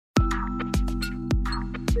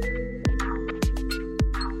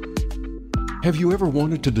Have you ever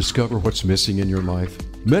wanted to discover what's missing in your life?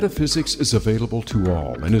 Metaphysics is available to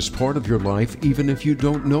all and is part of your life even if you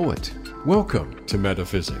don't know it. Welcome to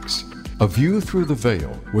Metaphysics, a view through the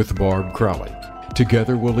veil with Barb Crowley.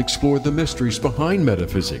 Together we'll explore the mysteries behind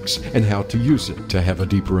metaphysics and how to use it to have a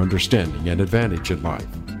deeper understanding and advantage in life.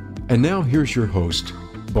 And now here's your host,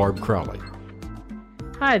 Barb Crowley.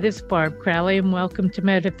 Hi, this is Barb Crowley, and welcome to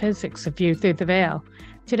Metaphysics, a view through the veil.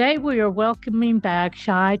 Today we are welcoming back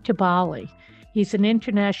Shai Tubali. He's an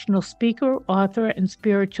international speaker, author, and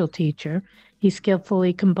spiritual teacher. He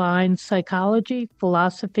skillfully combines psychology,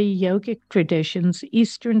 philosophy, yogic traditions,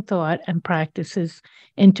 Eastern thought, and practices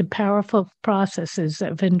into powerful processes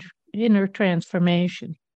of inner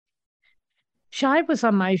transformation. Shai was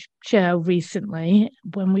on my show recently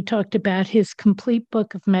when we talked about his complete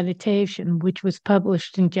book of meditation, which was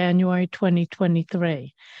published in January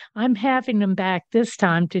 2023. I'm having him back this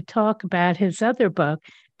time to talk about his other book,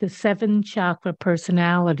 The 7 Chakra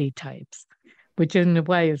Personality Types, which in a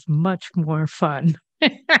way is much more fun.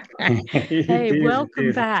 Hey,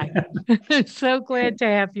 welcome back. So glad to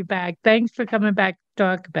have you back. Thanks for coming back to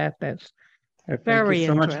talk about this. Thank you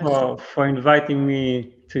so much for inviting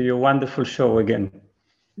me to your wonderful show again.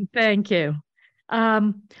 Thank you.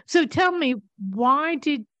 So tell me, how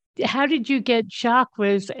did you get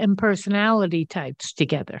chakras and personality types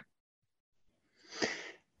together?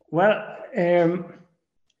 Well,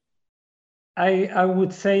 I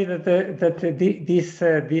would say that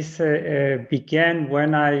this began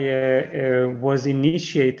when I was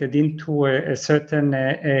initiated into a certain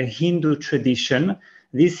Hindu tradition.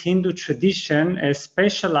 This Hindu tradition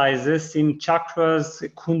specializes in chakras,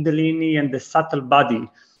 kundalini, and the subtle body.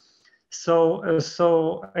 So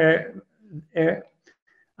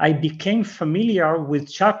I became familiar with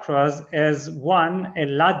chakras as a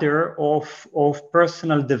ladder of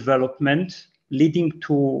personal development leading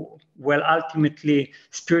to, ultimately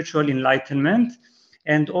spiritual enlightenment,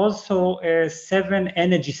 and also 7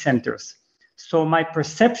 energy centers. So my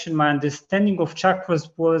perception, my understanding of chakras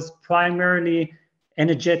was primarily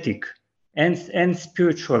energetic and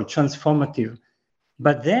spiritual, transformative.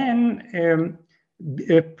 But then,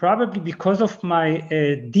 probably because of my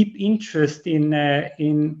deep interest in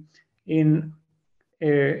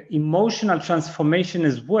emotional transformation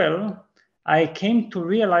as well, I came to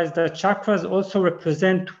realize that chakras also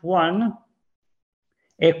represent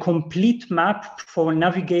a complete map for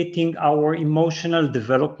navigating our emotional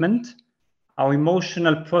development, our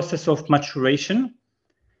emotional process of maturation.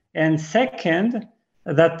 And second,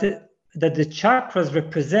 that the chakras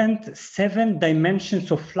represent 7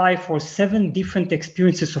 dimensions of life or 7 different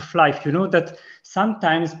experiences of life. You know that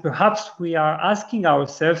sometimes perhaps we are asking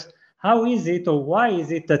ourselves, how is it or why is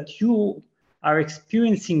it that you are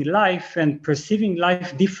experiencing life and perceiving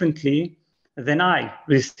life differently than I,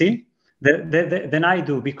 than I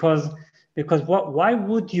do, because why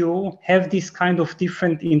would you have this kind of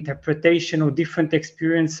different interpretation or different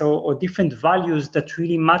experience or different values that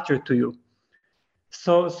really matter to you?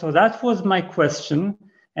 So that was my question,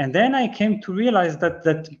 and then I came to realize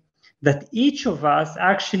that each of us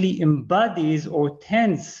actually embodies or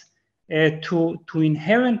tends to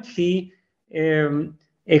inherently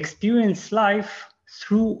experience life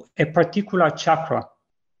through a particular chakra.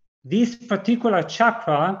 This particular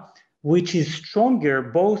chakra, which is stronger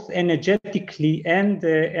both energetically and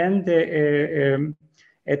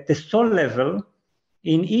at the soul level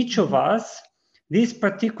in each of us, this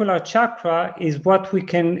particular chakra is what we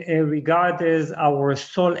can regard as our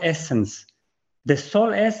soul essence. The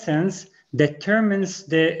soul essence determines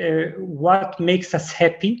what makes us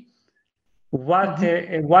happy, what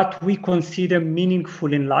we consider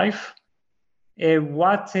meaningful in life,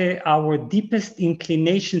 what our deepest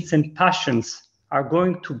inclinations and passions are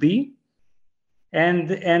going to be, and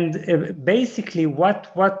basically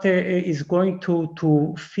what is going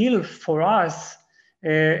to feel for us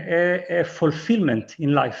a fulfillment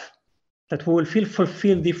in life, that we will feel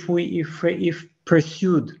fulfilled if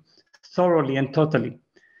pursued thoroughly and totally.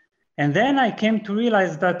 And then I came to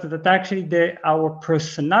realize that actually our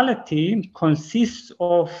personality consists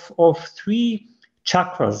of 3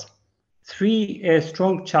 chakras, 3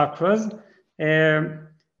 strong chakras.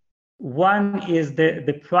 One is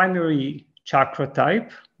the primary chakra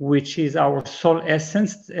type, which is our soul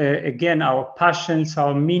essence, again, our passions,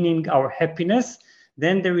 our meaning, our happiness.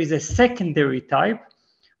 Then there is a secondary type,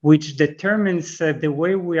 which determines the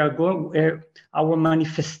way we are going, our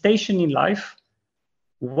manifestation in life,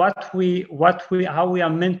 how we are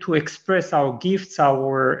meant to express our gifts,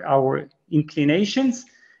 our inclinations,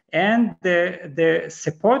 and the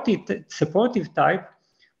supportive type,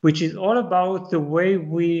 which is all about the way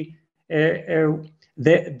we the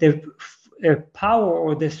power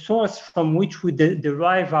or the source from which we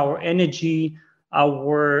derive our energy,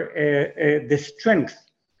 our the strength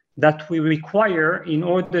that we require in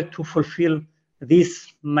order to fulfill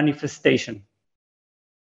this manifestation.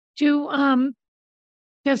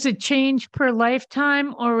 Does it change per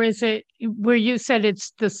lifetime, or is it where you said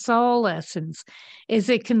it's the soul essence? Is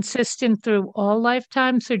it consistent through all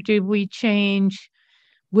lifetimes, or do we change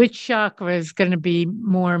which chakra is going to be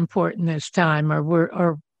more important this time, or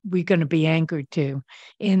are we going to be anchored to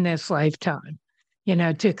in this lifetime?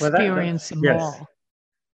 To experience them all.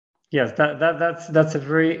 Yes, that's a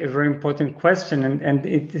very important question,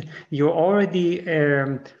 and you're already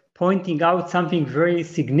pointing out something very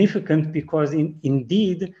significant, because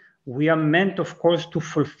indeed we are meant, of course, to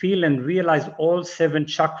fulfill and realize all 7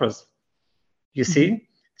 chakras. You see,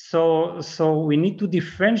 so we need to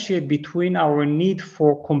differentiate between our need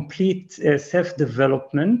for complete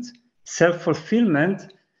self-development,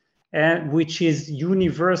 self-fulfillment, which is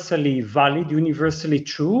universally valid, universally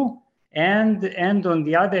true. And on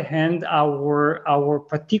the other hand, our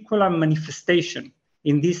particular manifestation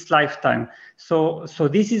in this lifetime. So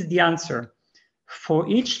this is the answer. For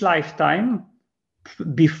each lifetime,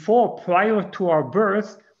 prior to our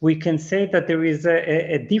birth, we can say that there is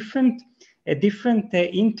a different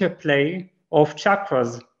interplay of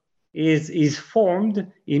chakras is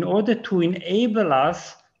formed in order to enable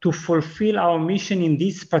us to fulfill our mission in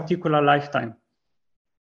this particular lifetime.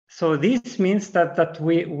 So this means that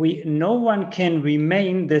we no one can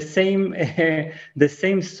remain the same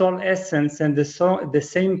soul essence and the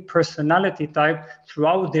same personality type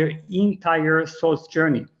throughout their entire soul's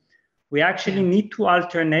journey. We actually need to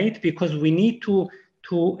alternate, because we need to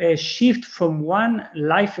shift from one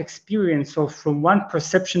life experience or from one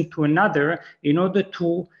perception to another in order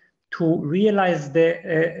to realize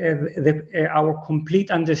our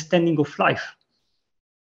complete understanding of life.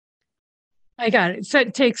 I got it. So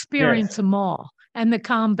to experience them all, and the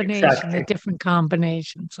combination, the different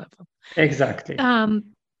combinations of them. Exactly.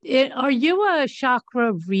 Are you a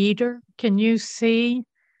chakra reader? Can you see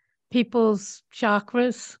people's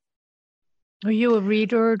chakras? Are you a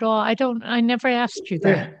reader at all? I never asked you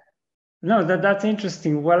that. No, that's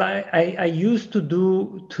interesting. Well, I used to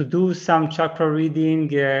do some chakra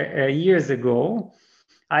reading years ago.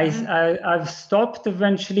 I've stopped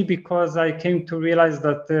eventually, because I came to realize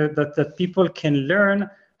that people can learn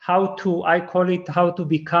how to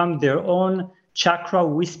become their own chakra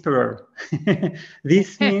whisperer.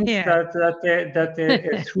 This means that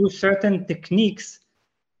through certain techniques,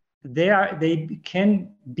 they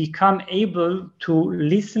can become able to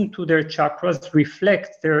listen to their chakras,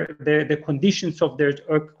 reflect the condition of their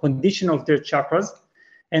chakras,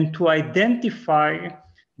 and to identify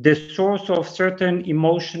the source of certain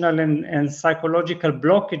emotional and psychological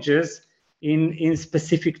blockages in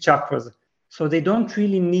specific chakras. So they don't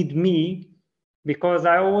really need me, because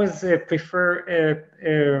I always prefer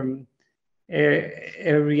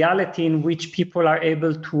a reality in which people are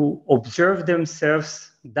able to observe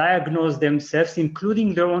themselves, diagnose themselves,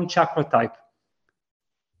 including their own chakra type.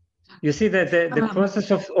 You see that the process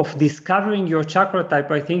of discovering your chakra type,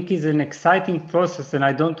 I think, is an exciting process, and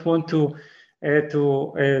I don't want to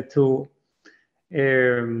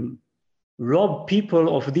rob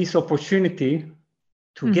people of this opportunity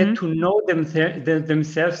to get to know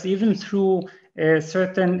themselves, even through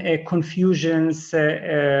certain confusions,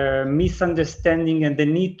 misunderstanding, and the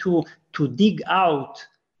need to dig out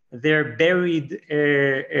their buried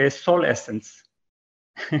soul essence.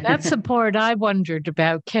 That's the part I wondered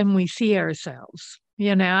about. Can we see ourselves?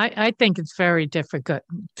 I think it's very difficult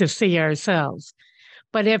to see ourselves.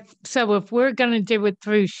 But if we're going to do it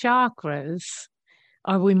through chakras,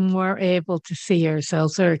 are we more able to see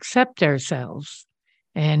ourselves or accept ourselves?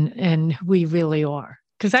 And we really are.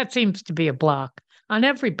 Because that seems to be a block on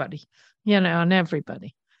everybody, on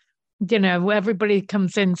everybody. Everybody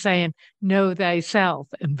comes in saying, know thyself,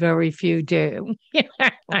 and very few do.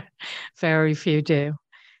 Very few do.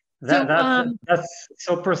 That's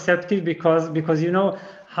so perceptive, because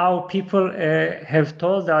how people have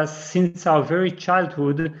told us since our very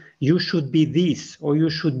childhood, you should be this, or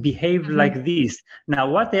you should behave like this. Now,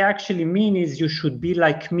 what they actually mean is you should be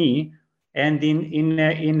like me, and in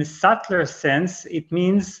a subtler sense, it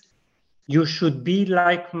means you should be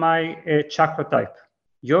like my chakra type.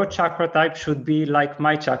 Your chakra type should be like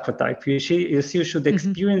my chakra type. You see, you should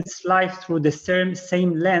experience life through the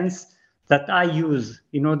same lens that I use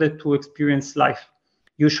in order to experience life.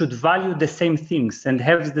 You should value the same things and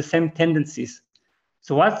have the same tendencies.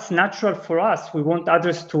 So what's natural for us, we want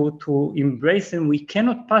others to embrace, and we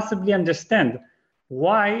cannot possibly understand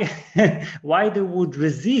why why they would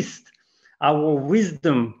resist our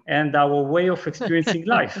wisdom and our way of experiencing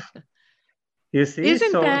life. You see,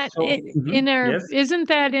 Isn't that in our yes. isn't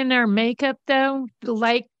that in our makeup though?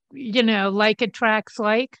 Like, like attracts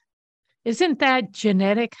like? Isn't that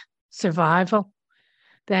genetic survival?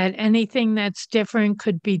 That anything that's different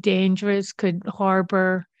could be dangerous, could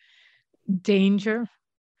harbor danger?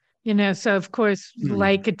 So of course,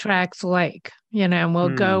 like attracts like, and we'll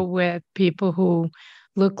go with people who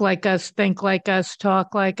look like us, think like us,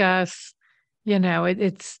 talk like us.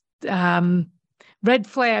 It's red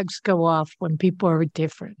flags go off when people are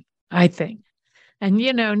different, I think. And,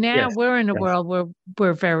 now Yes. we're in a Yes. world where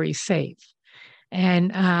we're very safe.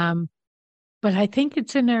 And, but I think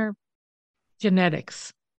it's in our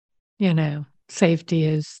genetics, safety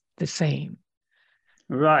is the same.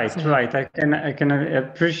 Right, So, right. I can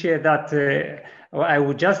appreciate that. I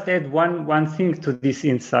would just add one thing to this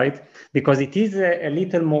insight, because it is a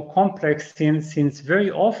little more complex, since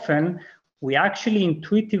very often we actually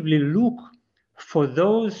intuitively look for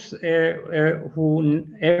those who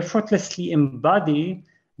effortlessly embody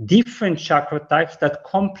different chakra types that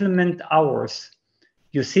complement ours.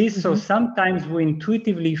 You see, so sometimes we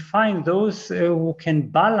intuitively find those who can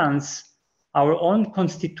balance our own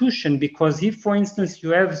constitution, because if, for instance, you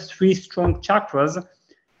have 3 strong chakras,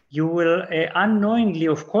 you will unknowingly,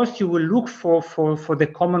 of course, you will look for the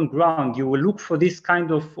common ground. You will look for this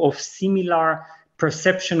kind of similar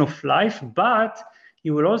perception of life, but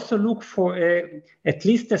you will also look for at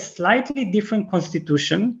least a slightly different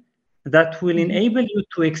constitution that will enable you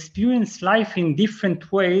to experience life in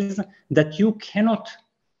different ways that you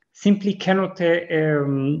simply cannot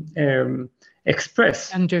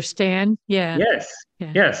express. understand. Yeah. Yes.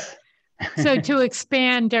 Yeah. Yes. So to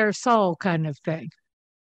expand our soul kind of thing.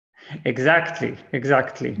 Exactly.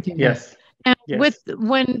 Yeah. Yes. And Yes.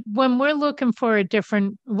 when we're looking for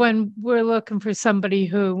when we're looking for somebody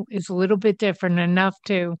who is a little bit different enough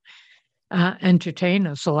to entertain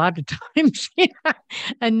us a lot of times,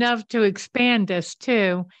 enough to expand us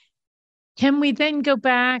too, can we then go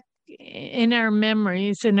back in our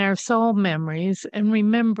memories, in our soul memories, and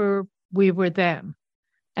remember we were them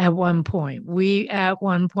at one point? We at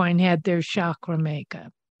one point had their chakra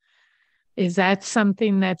makeup. Is that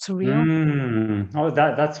something that's real? Oh,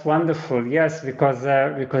 that's wonderful. Yes, because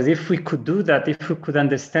if we could do that, if we could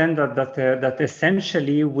understand that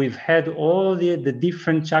essentially we've had all the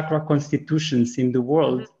different chakra constitutions in the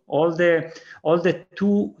world, all the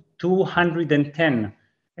 210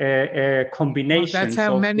 Well, that's combinations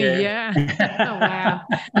how of many. the Yeah. Oh, wow.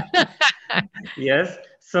 yes.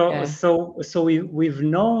 So Yeah. we've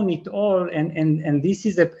known it all, and this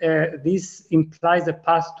implies a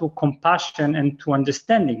path to compassion and to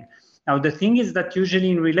understanding. Now the thing is that usually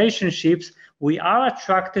in relationships we are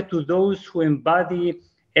attracted to those who embody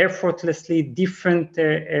effortlessly different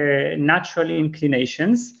natural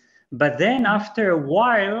inclinations, but then after a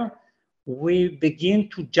while we begin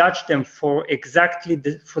to judge them for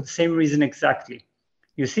the same reason exactly.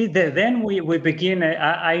 You see, then we begin.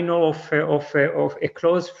 I know of a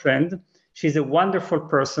close friend. She's a wonderful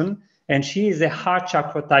person, and she is a heart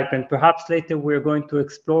chakra type. And perhaps later we're going to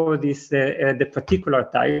explore the particular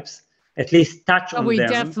types, at least touch Oh, on we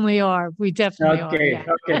them. definitely are. We definitely are. Okay, Yeah.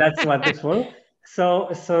 okay, that's wonderful.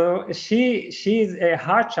 So she's a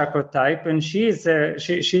heart chakra type, and she's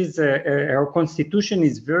her constitution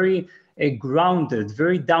is very grounded,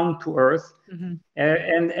 very down to earth,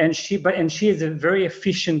 and she is a very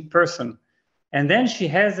efficient person. And then she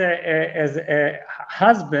has as a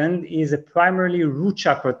husband is a primarily root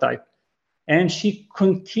chakra type, and she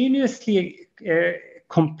continuously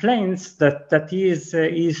complains that he is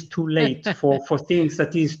too late for things,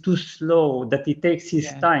 that he is too slow, that he takes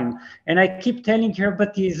his time. And I keep telling her,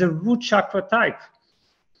 but he is a root chakra type.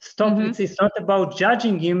 Stop. It's not about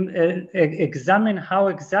judging him. Examine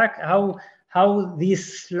how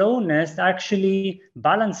this slowness actually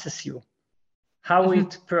balances you, how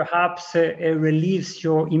it perhaps relieves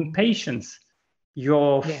your impatience,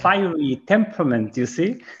 your Yeah. fiery temperament. You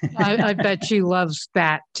see. I bet she loves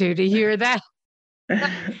that too, to hear that.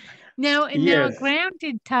 Now, a Yes.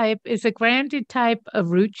 grounded type is a grounded type of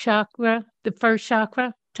root chakra, the first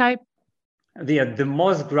chakra type. The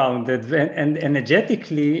most grounded, and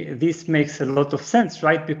energetically this makes a lot of sense,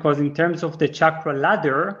 right? Because in terms of the chakra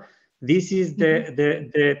ladder, this is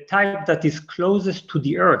the type that is closest to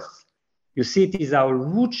the earth. You see, it is our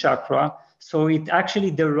root chakra, so it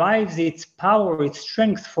actually derives its power, its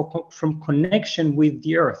strength from connection with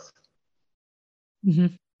the earth.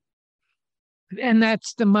 And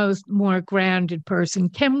that's the more grounded person.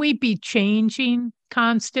 Can we be changing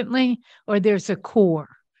constantly, or there's a core?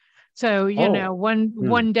 So,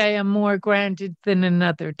 one day I'm more grounded than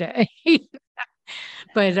another day.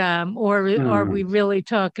 But or are we really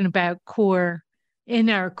talking about in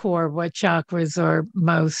our core, what chakras are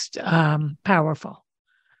most powerful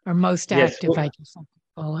or most active, I guess I could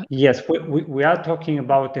call it? Yes, we are talking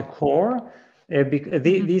about the core.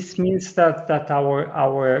 This means that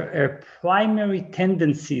our primary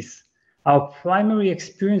tendencies, our primary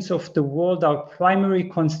experience of the world, our primary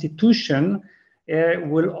constitution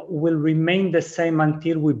will remain the same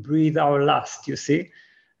until we breathe our last. You see,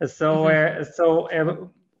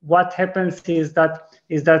 so what happens is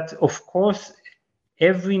that of course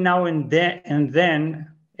every now and then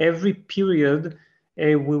every period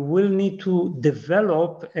we will need to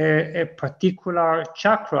develop a particular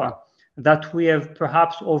chakra that we have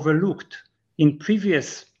perhaps overlooked in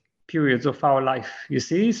previous periods of our life. You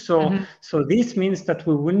see, so this means that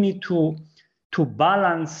we will need to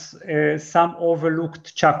balance some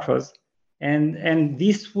overlooked chakras, and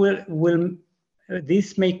this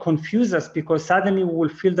may confuse us because suddenly we will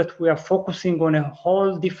feel that we are focusing on a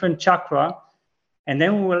whole different chakra, and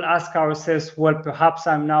then we will ask ourselves, well, perhaps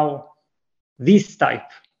I'm now this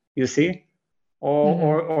type, you see,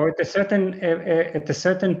 or at a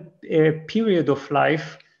certain period of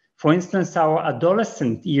life, for instance, our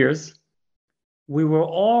adolescent years, we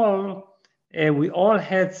all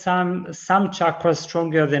had some chakras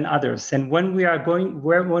stronger than others, and when we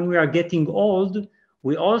are getting old,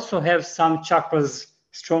 we also have some chakras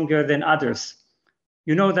stronger than others.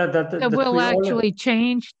 You know that will actually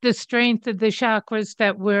change the strength of the chakras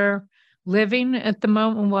that we're living at the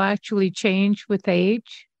moment will actually change with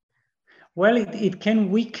age? Well, it can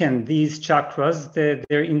weaken these chakras,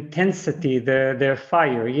 their intensity, their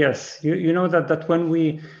fire. Yes, you know that when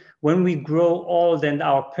we grow old and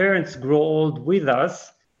our parents grow old with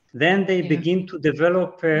us, then they begin to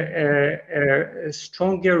develop a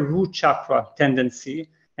stronger root chakra tendency,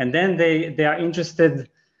 and then they are interested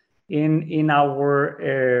in our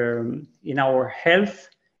health,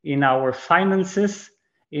 in our finances,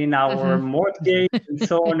 in our mortgage, and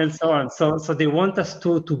so on and so on. So they want us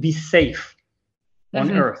to be safe on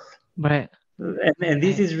Earth, right? And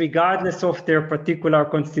this is regardless of their particular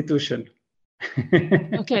constitution.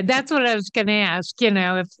 Okay, that's what I was going to ask.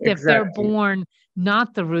 If they're born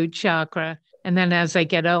not the root chakra, and then as they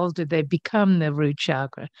get older, they become the root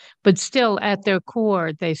chakra, but still at their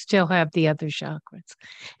core, they still have the other chakras.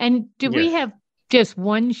 And do we have just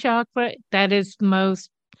one chakra that is the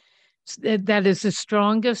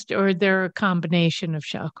strongest, or there are a combination of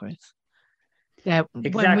chakras? That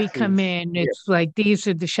when we come in, it's like, these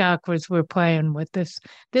are the chakras we're playing with. This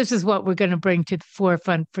is what we're going to bring to the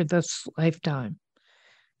forefront for this lifetime.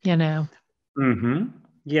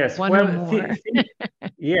 Yes. One well, or more.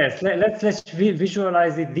 Yes. Let's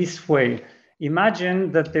visualize it this way.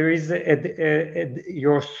 Imagine that there is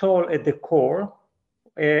your soul at the core,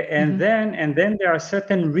 and then there are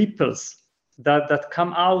certain ripples that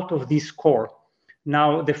come out of this core.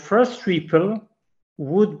 Now, the first ripple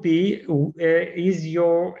would be is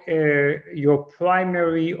your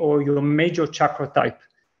primary or your major chakra type.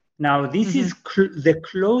 Now, this is the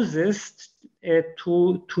closest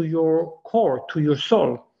to your core, to your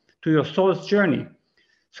soul's journey.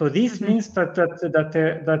 So this means that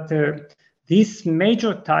this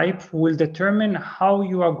major type will determine how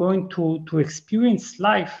you are going to experience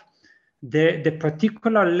life, the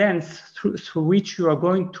particular lens through which you are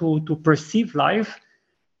going to perceive life,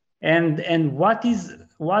 and what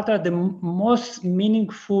are the most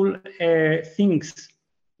meaningful things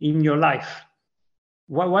in your life.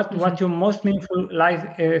 What your most meaningful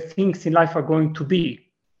things in life are going to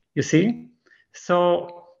be, you see?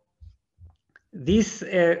 So this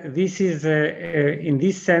is in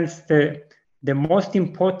this sense the most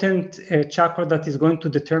important chakra that is going to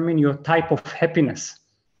determine your type of happiness.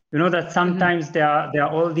 You know that sometimes there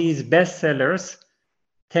are all these bestsellers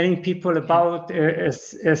telling people about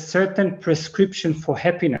a certain prescription for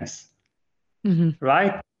happiness,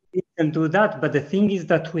 right? You can do that, but the thing is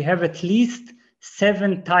that we have at least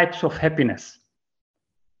 7 types of happiness.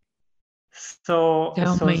 So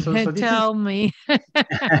tell me.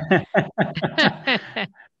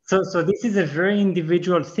 So this is a very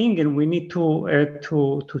individual thing, and we need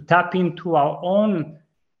to tap into our own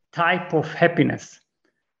type of happiness.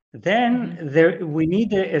 Then we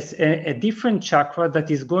need a different chakra that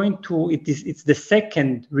is going to, it's the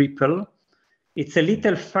second ripple. It's a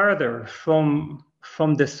little further from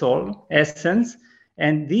the soul essence,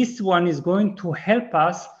 and this one is going to help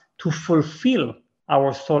us to fulfill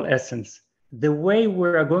our soul essence, the way we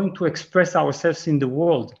are going to express ourselves in the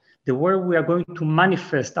world, the way we are going to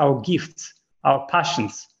manifest our gifts, our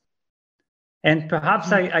passions. And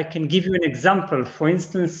perhaps I can give you an example. For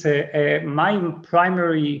instance, my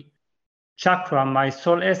primary chakra, my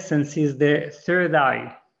soul essence, is the third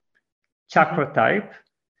eye chakra type,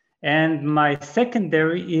 and my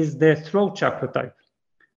secondary is the throat chakra type.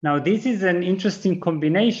 Now, this is an interesting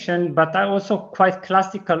combination, but are also quite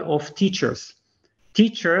classical of teachers.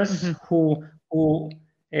 Teachers who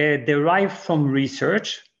derive from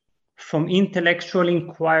research, from intellectual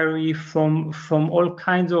inquiry, from all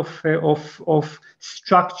kinds of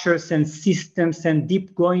structures and systems and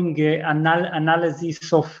deep going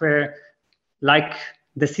analysis of like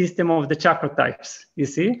the system of the chakra types, you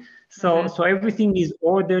see? So everything is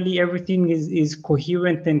orderly, everything is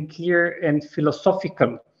coherent and clear and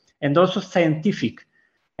philosophical and also scientific.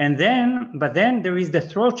 But then there is the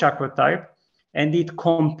throat chakra type, and it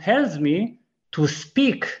compels me to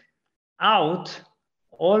speak out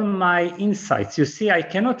all my insights. You see, I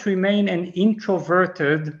cannot remain an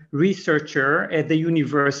introverted researcher at the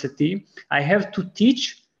university. I have to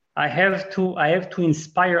teach. I have to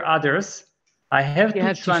inspire others. I have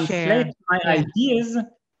to translate my ideas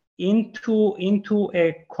into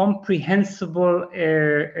a comprehensible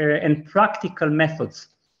and practical methods.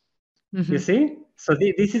 You see? So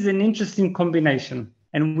this is an interesting combination.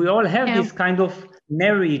 And we all have this kind of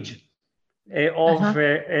marriage of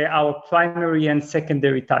our primary and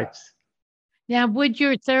secondary types. Now, would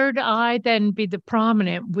your third eye then be the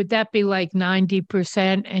prominent? Would that be like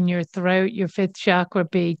 90% and your throat, your fifth chakra,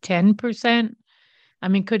 be 10%? I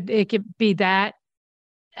mean, could it be that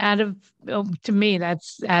to me,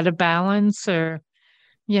 that's out of balance, or,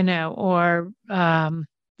 or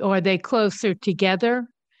are they closer together?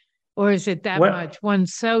 Or is it that much?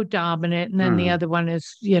 One's so dominant and then the other one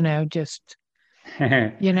is, just...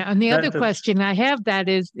 and the other question I have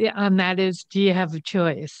is, do you have a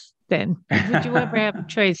choice then? Would you ever have a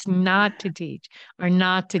choice not to teach or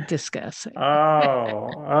not to discuss it?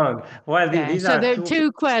 Well, these are there are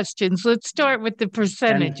two questions. Let's start with the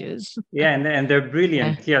percentages. And they're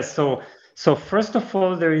brilliant. So first of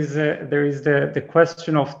all, there is the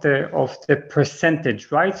question of the percentage,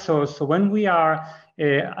 right? So when we are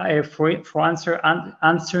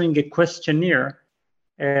answering a questionnaire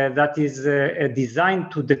that is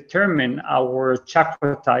designed to determine our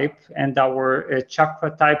chakra type and our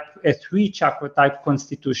chakra type, a 3 chakra type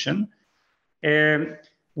constitution,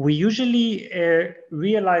 we usually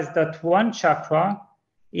realize that one chakra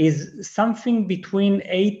is something between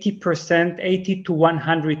 80% to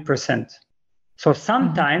 100%. So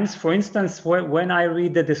sometimes, for instance, when I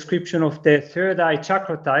read the description of the third eye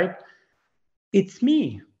chakra type, it's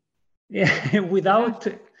me without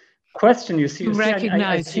question. You see,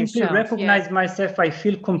 I simply recognize myself. I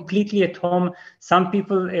feel completely at home. Some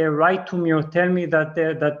people write to me or tell me that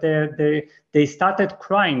they started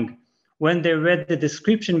crying when they read the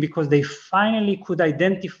description because they finally could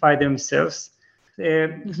identify themselves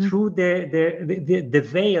through the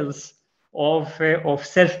veils of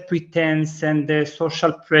self-pretense and the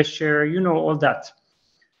social pressure, all that.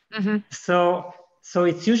 So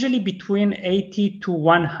it's usually between 80 to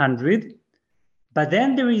 100. But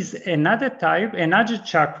then there is another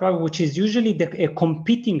chakra, which is usually a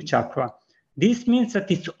competing chakra. This means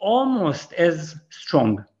that it's almost as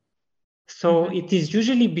strong. So it is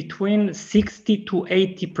usually between 60 to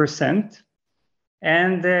 80%.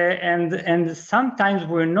 And sometimes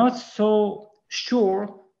we're not so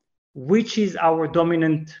sure which is our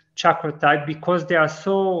dominant chakra type because they are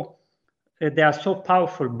so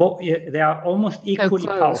powerful. They are almost equally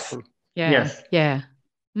powerful. Yes.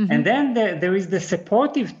 And then there is the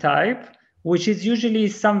supportive type, which is usually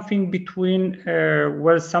something between,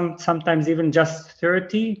 sometimes even just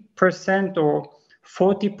 30% or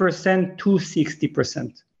 40% to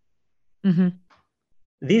 60%.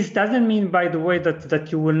 This doesn't mean, by the way,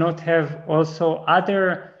 that you will not have also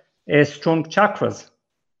other strong chakras.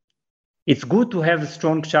 It's good to have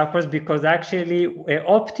strong chakras because actually,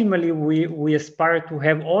 optimally, we aspire to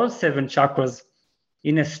have all 7 chakras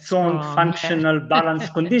in a strong, functional,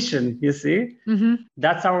 balanced condition, you see?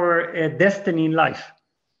 That's our destiny in life.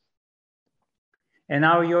 And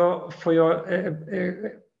now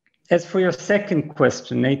as for your second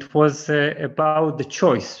question, it was about the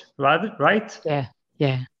choice, right?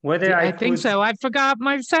 Yeah. Whether I think so. I forgot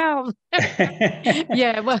myself.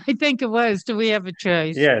 Well, I think it was. Do we have a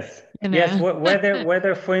choice? Yes. Yes.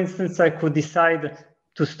 Whether, for instance, I could decide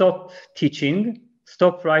to stop teaching,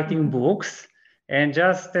 stop writing books, and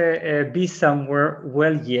just be somewhere.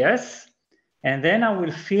 Well, yes. And then I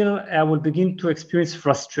will begin to experience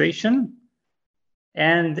frustration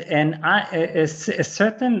and a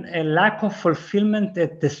certain lack of fulfillment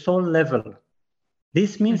at the soul level.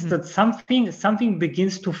 This means that something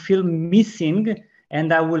begins to feel missing,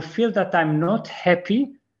 and I will feel that I'm not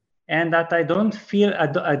happy, and that I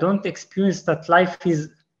don't experience that life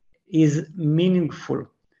is meaningful.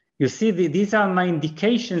 You see, these are my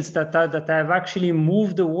indications that I've actually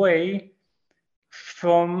moved away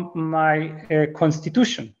from my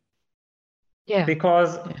constitution. Yeah.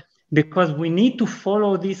 Because we need to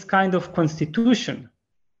follow this kind of constitution.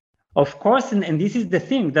 Of course, and this is the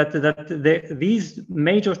thing, that these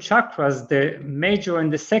major chakras, the major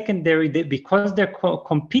and the secondary, because they're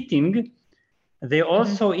competing, they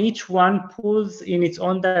also each one pulls in its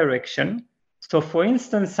own direction. So for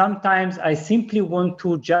instance, sometimes I simply want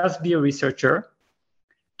to just be a researcher,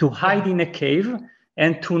 to hide in a cave,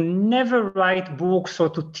 and to never write books or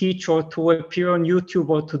to teach or to appear on YouTube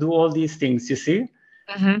or to do all these things, you see?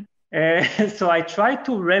 So I try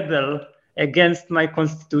to rebel against my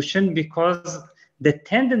constitution, because the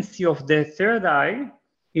tendency of the third eye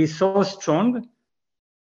is so strong.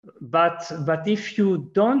 But if you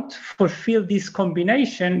don't fulfill this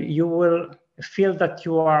combination, you will feel that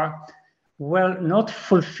you are, well, not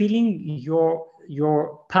fulfilling your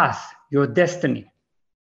path, your destiny.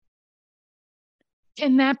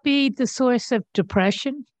 Can that be the source of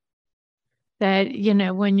depression? That, you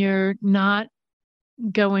know, when you're not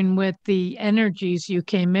going with the energies you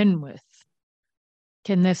came in with,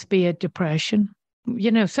 can this be a depression? You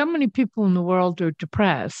know, so many people in the world are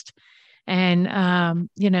depressed. And,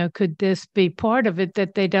 you know, could this be part of it,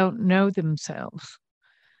 that they don't know themselves?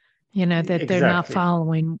 You know, that they're not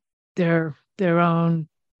following their own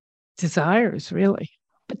desires, really.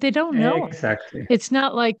 But they don't know. Exactly. It's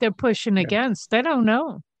not like they're pushing against. They don't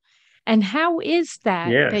know. And how is that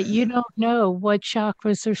that you don't know what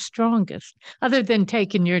chakras are strongest, other than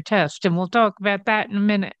taking your test? And we'll talk about that in a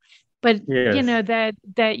minute. But, you know,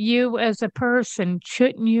 that you as a person,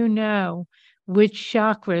 shouldn't you know which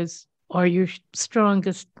chakras are your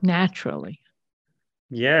strongest naturally?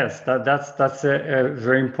 Yes, that's a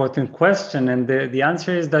very important question. And the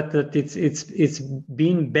answer is that it's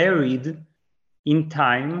been buried in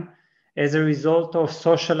time as a result of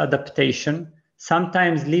social adaptation,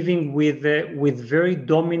 sometimes living with very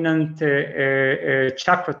dominant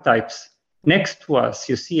chakra types next to us.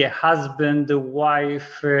 You see a husband, a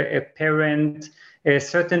wife, a parent,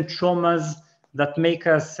 certain traumas that make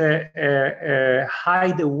us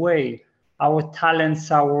hide away our talents,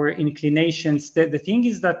 our inclinations. The thing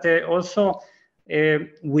is that also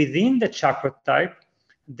within the chakra type,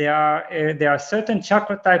 there are certain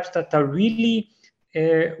chakra types that are really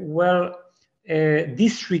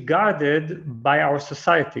disregarded by our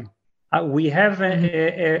society. We have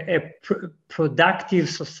a productive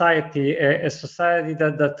society, a society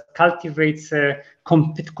that cultivates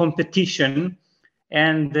competition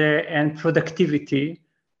and productivity,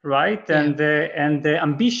 right? And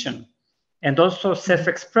ambition, and also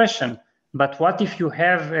self-expression. But what if you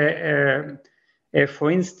have,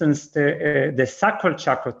 for instance, the sacral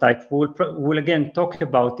chakra type? We'll again talk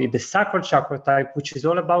about it. The sacral chakra type, which is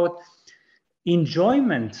all about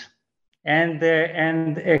enjoyment and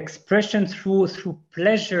expression through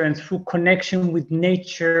pleasure and through connection with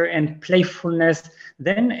nature and playfulness,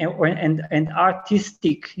 then and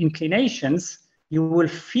artistic inclinations, you will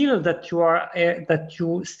feel that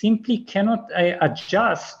you simply cannot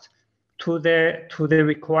adjust to the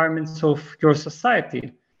requirements of your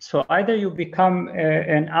society. So either you become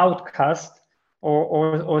an outcast,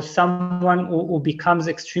 or someone who becomes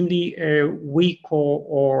extremely weak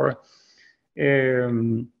or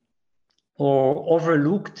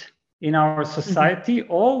overlooked in our society,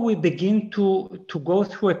 or we begin to go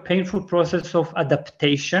through a painful process of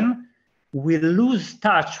adaptation. We lose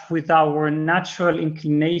touch with our natural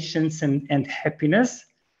inclinations and happiness,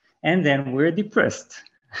 and then we're depressed.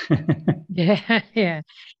 Yeah.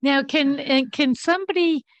 Now, can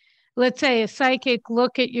somebody, let's say a psychic,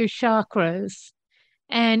 look at your chakras?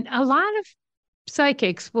 And a lot of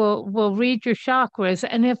psychics will read your chakras,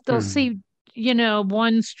 and if they'll see, you know,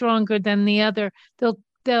 one stronger than the other, they'll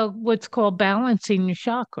what's called balancing your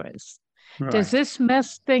chakras. Right. Does this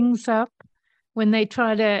mess things up when they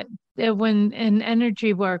try to, when an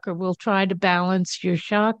energy worker will try to balance your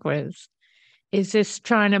chakras? Is this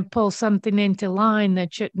trying to pull something into line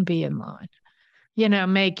that shouldn't be in line? You know,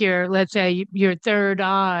 make your, let's say, your third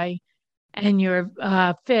eye and your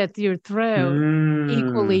fifth, your throat,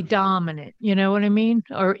 equally dominant. You know what I mean?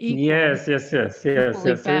 Or equally, yes.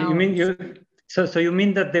 You mean so you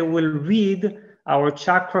mean that they will read our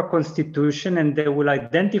chakra constitution and they will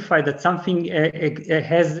identify that something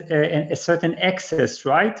has a certain excess,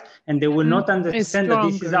 right? And they will not understand that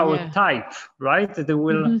this is our type, right? They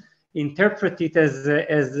will interpret it as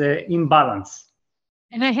imbalance.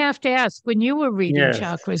 And I have to ask, when you were reading Yes.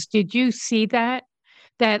 chakras, did you see that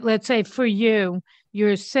let's say for you,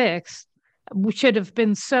 your sixth should have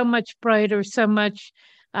been so much brighter, so much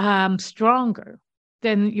stronger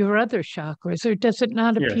than your other chakras, or does it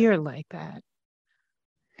not Yes. appear like that?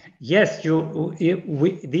 Yes,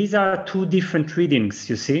 these are two different readings,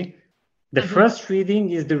 you see. The first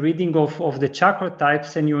reading is the reading of the chakra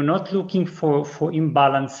types, and you're not looking for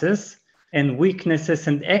imbalances and weaknesses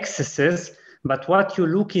and excesses, but what you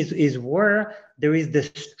look is where there is the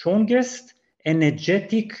strongest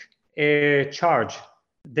energetic charge.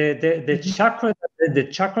 The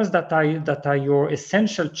chakras that are your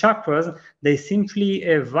essential chakras, they simply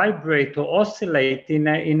vibrate or oscillate in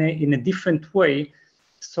a different way.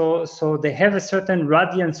 So they have a certain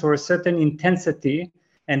radiance or a certain intensity,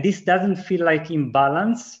 and this doesn't feel like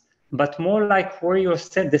imbalance, but more like where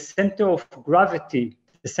the center of gravity,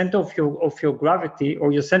 the center of your gravity,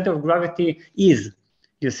 or your center of gravity is.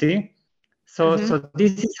 You see, so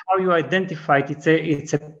this is how you identify it.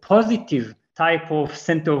 It's a positive type of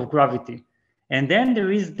center of gravity, and then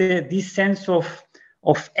there is this sense of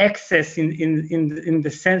excess in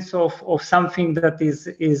the sense of something that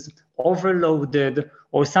is overloaded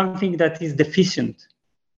or something that is deficient.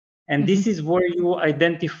 And this is where you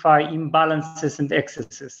identify imbalances and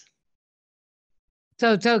excesses.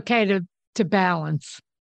 So it's okay to balance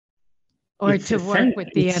or to work with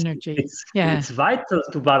the energy. It's vital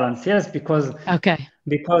to balance, yes, because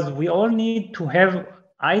we all need to have,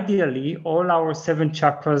 ideally, all our 7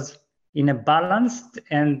 chakras in a balanced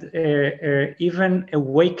and even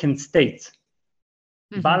awakened state.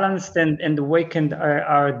 Balanced and awakened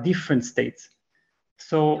are different states.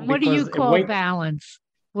 So what do you call balance?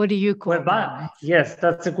 What do you call balance? Yes,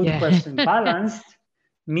 that's a good question. Balanced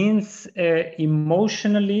means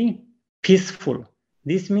emotionally peaceful.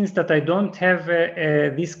 This means that I don't have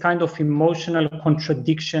this kind of emotional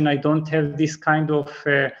contradiction. I don't have this kind of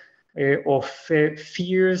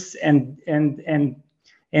fears and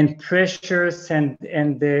pressures and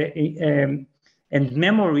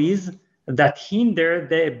memories that hinder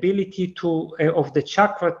the ability of the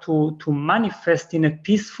chakra to manifest in a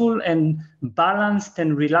peaceful and balanced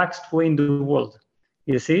and relaxed way in the world.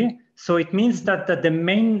 You see? So it means that the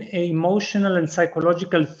main emotional and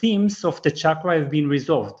psychological themes of the chakra have been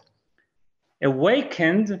resolved.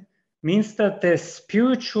 Awakened means that the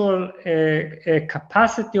spiritual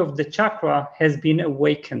capacity of the chakra has been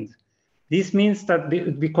awakened. This means that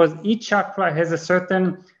because each chakra has a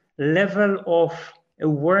certain level of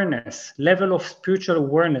awareness, level of spiritual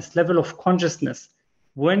awareness, level of consciousness.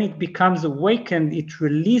 When it becomes awakened, it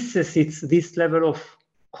releases this level of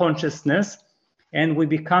consciousness, and we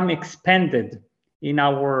become expanded in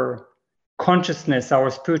our consciousness, our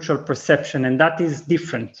spiritual perception, and that is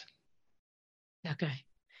different. Okay.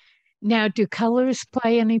 Now, do colors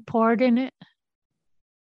play any part in it?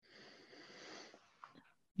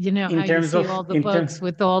 You know how you see all the books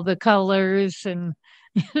with all the colors and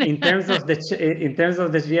in terms of the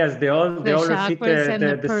yes, they all repeat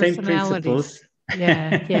the same principles.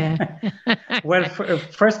 Yeah. Well,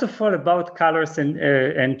 first of all, about colors and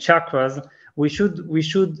chakras, we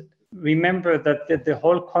should remember that the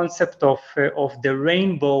whole concept of the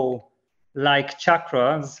rainbow like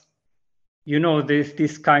chakras, you know,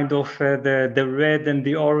 this kind of the red and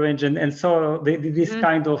the orange and so this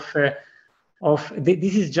kind of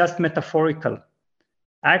this is just metaphorical.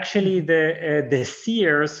 Actually, the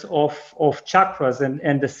seers of chakras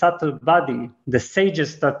and the subtle body, the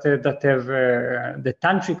sages that have the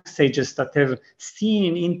tantric sages that have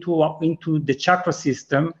seen into the chakra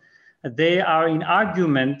system, they are in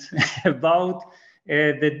argument about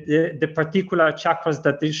the particular chakras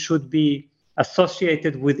that they should be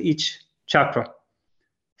associated with each chakra.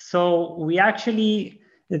 So we actually,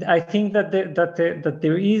 I think that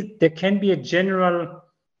there can be a general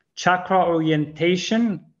chakra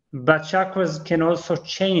orientation, but chakras can also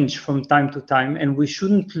change from time to time, and we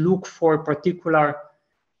shouldn't look for a particular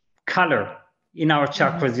color in our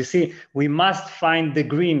chakras. You see, we must find the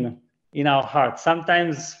green in our heart.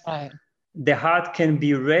 Sometimes the heart can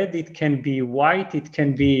be red, it can be white, it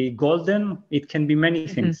can be golden, it can be many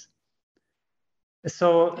things.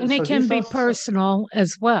 And it can be personal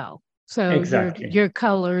as well. So exactly. your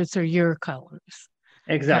colors are your colors.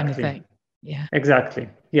 Exactly. Kind of thing. Yeah. Exactly.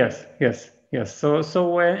 Yes.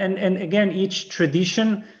 So and again, each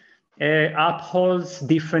tradition upholds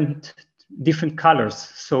different colors.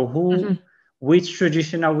 So which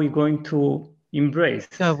tradition are we going to embrace?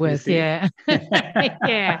 Go with, yeah.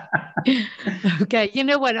 Yeah. Okay. You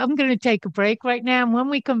know what? I'm going to take a break right now. And when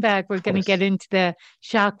we come back, we're going to get into the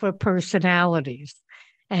chakra personalities.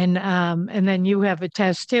 And then you have a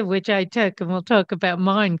test too, which I took, and we'll talk about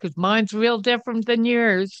mine because mine's real different than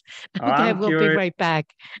yours. Okay, I'm we'll be curious. right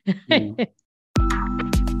back. Mm.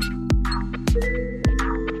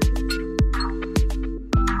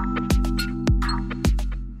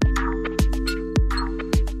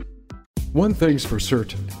 One thing's for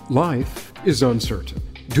certain, life is uncertain.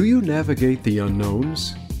 Do you navigate the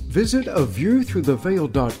unknowns? Visit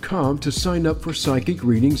aviewthroughtheveil.com to sign up for psychic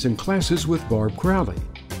readings and classes with Barb Crowley.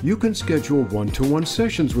 You can schedule one-to-one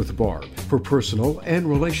sessions with Barb for personal and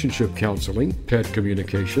relationship counseling, pet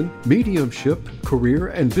communication, mediumship, career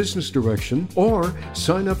and business direction, or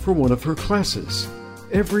sign up for one of her classes.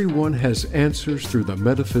 Everyone has answers through the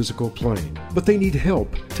metaphysical plane, but they need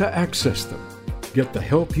help to access them. Get the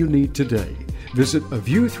help you need today. Visit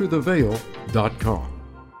aviewthroughtheveil.com.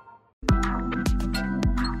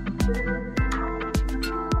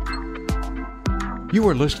 You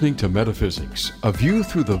are listening to Metaphysics, A View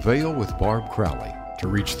Through the Veil with Barb Crowley. To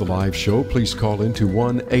reach the live show, please call into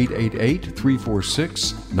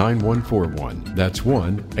 1-888-346-9141. That's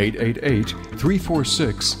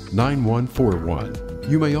 1-888-346-9141.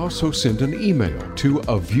 You may also send an email to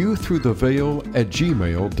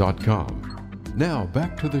aviewthroughtheveil@gmail.com. Now,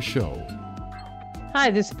 back to the show. Hi,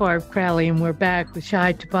 this is Barb Crowley, and we're back with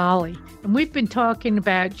Shai Tubali. And we've been talking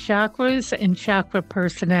about chakras and chakra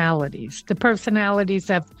personalities, the personalities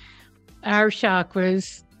of our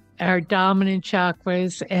chakras, our dominant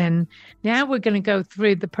chakras, and now we're going to go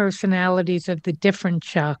through the personalities of the different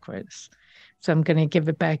chakras. So I'm going to give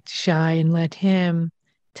it back to Shai and let him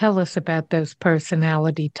tell us about those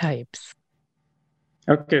personality types.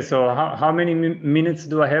 Okay, so how many minutes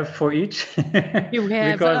do I have for each? You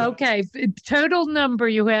have, okay, total number,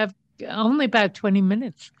 you have only about 20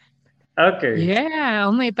 minutes. Okay. Yeah,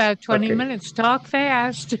 only about 20 minutes. Talk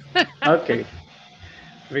fast. Okay.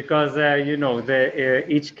 Because,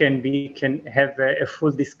 each can have a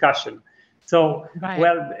full discussion. So,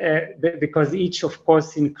 right. Because each, of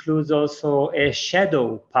course, includes also a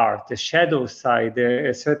shadow part, a shadow side,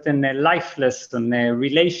 a certain life lesson,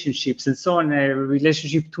 relationships, and so on, a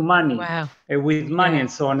relationship to money, with money,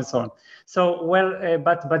 and so on and so on. So,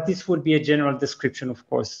 but this would be a general description, of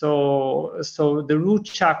course. So the root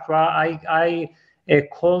chakra, I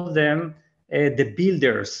call them the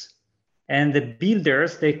builders. And the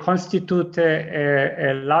builders, they constitute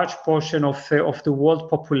a large portion of the world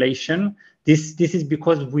population. This is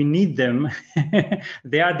because we need them.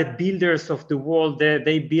 They are the builders of the world.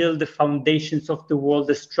 They build the foundations of the world,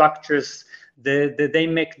 the structures. They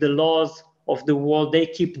make the laws of the world. They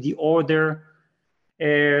keep the order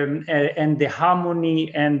and the harmony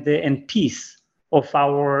and peace of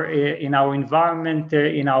in our environment,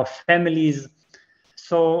 in our families.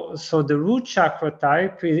 So the root chakra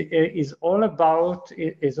type is all about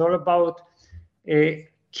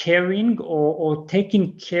caring or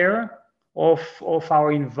taking care of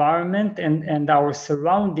our environment and our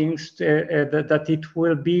surroundings, that it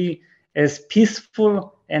will be as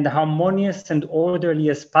peaceful and harmonious and orderly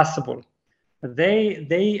as possible.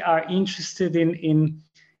 They are interested in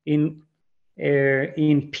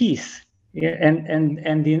peace.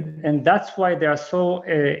 And that's why they are so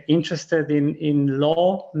interested in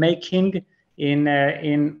law making,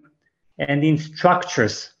 in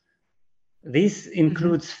structures. This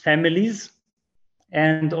includes families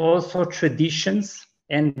and also traditions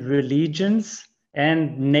and religions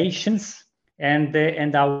and nations and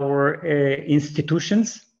our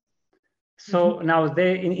institutions. So now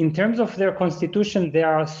in terms of their constitution, they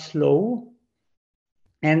are slow,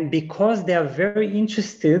 and because they are very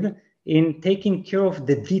interested in taking care of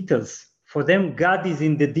the details. For them, God is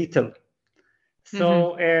in the detail.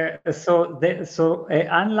 So,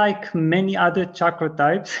 unlike many other chakra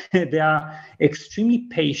types, they are extremely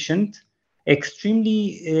patient,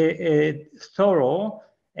 extremely thorough,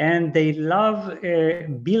 and they love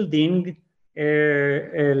building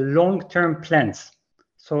long-term plans.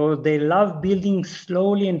 So they love building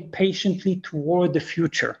slowly and patiently toward the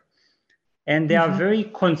future. And they are very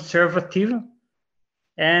conservative,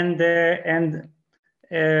 and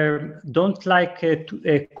don't like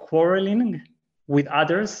quarreling with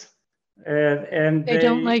others. And they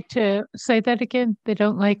don't like to say that again. They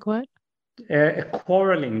don't like what?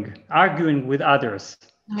 Quarreling, arguing with others,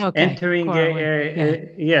 entering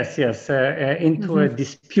into a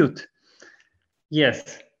dispute.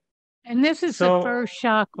 Yes. And this is the first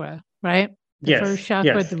chakra, right? The first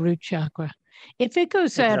chakra, the root chakra. If it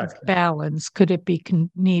goes out of balance, could it be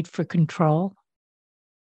need for control?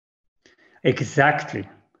 Exactly.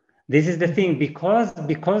 This is the thing, because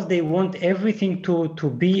they want everything to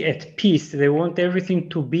be at peace. They want everything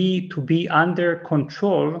to be under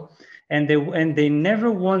control, and they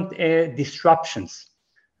never want disruptions.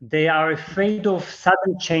 They are afraid of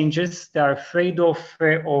sudden changes. They are afraid of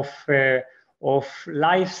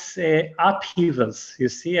life's upheavals. You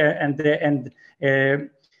see,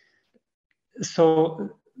 so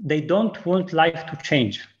they don't want life to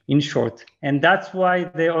change. In short, and that's why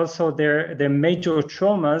they also their major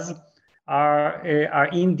traumas are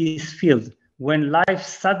in this field. When life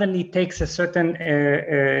suddenly takes a certain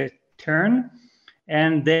turn,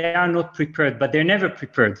 and they are not prepared, but they're never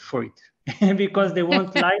prepared for it because they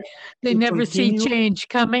want life. They never continue. See change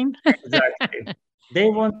coming. Exactly. They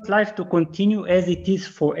want life to continue as it is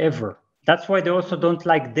forever. That's why they also don't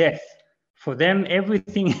like death. For them,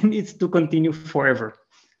 everything needs to continue forever.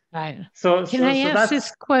 Right. Can I ask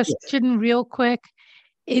this question real quick?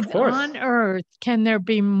 On Earth, can there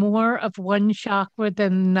be more of one chakra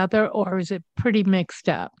than another, or is it pretty mixed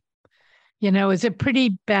up? Is it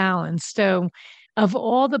pretty balanced? So, of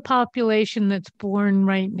all the population that's born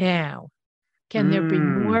right now, can there be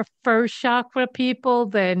more first chakra people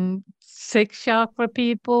than sixth chakra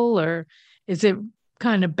people, or is it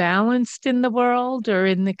kind of balanced in the world or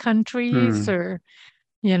in the countries, or?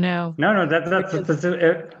 No, that's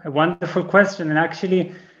a wonderful question. And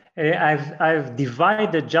actually, I've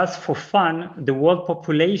divided just for fun the world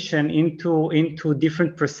population into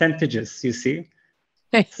different percentages. You see,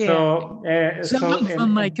 some of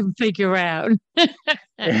them I can figure out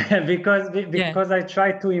because I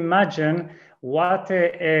try to imagine what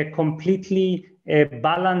a completely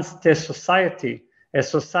balanced society. A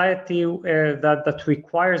society that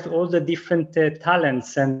requires all the different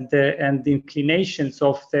talents and the inclinations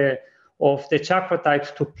of the chakra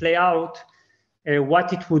types to play out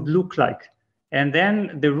what it would look like. And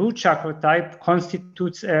then the root chakra type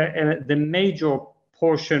constitutes the major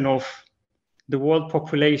portion of the world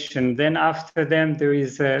population. Then after them, there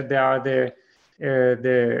are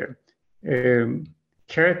the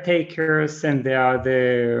caretakers, and there are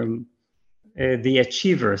the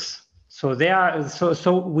achievers. So they are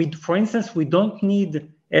we, for instance, we don't need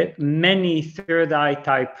many third eye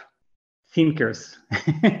type thinkers.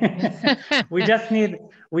 we just need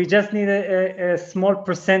a small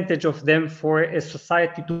percentage of them for a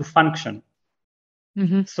society to function.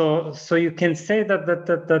 Mm-hmm. So you can say that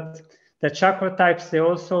the chakra types, they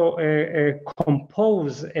also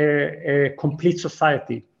compose a complete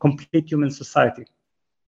society, complete human society.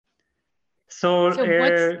 So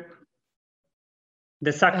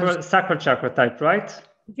the sacral chakra type, right?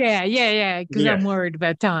 Yeah. Because I'm worried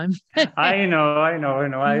about time. I know.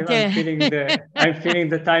 I'm feeling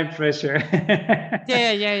the time pressure.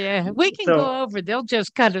 Yeah. We can go over. They'll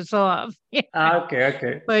just cut us off.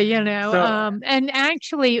 Okay. But and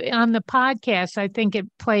actually on the podcast, I think it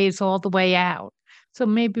plays all the way out. So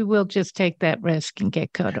maybe we'll just take that risk and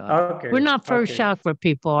get cut off. Okay. We're not first chakra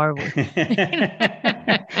people, are we?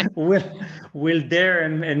 We'll dare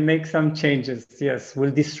and make some changes. Yes,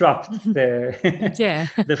 we'll disrupt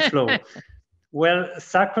the flow. Well,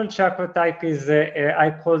 sacral chakra type is,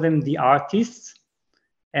 I call them the artists,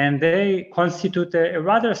 and they constitute a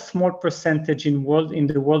rather small percentage in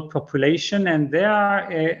the world population. And they are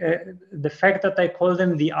the fact that I call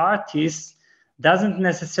them the artists doesn't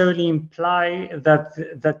necessarily imply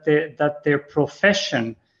that their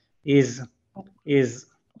profession is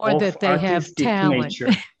or that they have talent. Nature.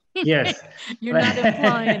 Yes. You're not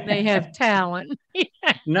implying they have talent.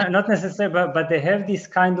 No, not necessarily, but they have this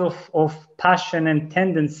kind of passion and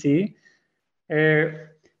tendency, and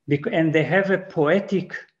they have a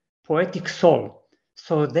poetic soul.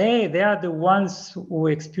 So they are the ones who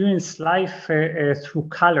experience life through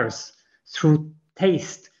colors, through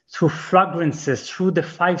taste, through fragrances, through the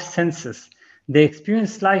five senses. They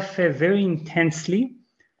experience life very intensely,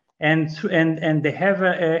 and they have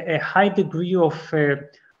a high degree of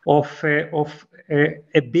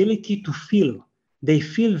ability to feel. They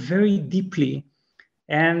feel very deeply,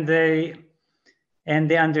 and they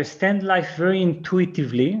understand life very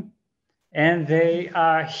intuitively, and they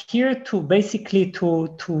are here to basically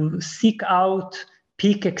to seek out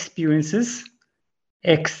peak experiences,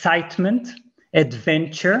 excitement,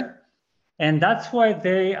 adventure. And that's why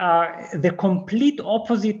they are the complete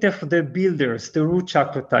opposite of the builders, the root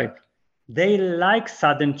chakra type. They like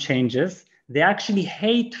sudden changes. They actually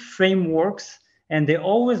hate frameworks, and they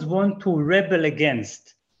always want to rebel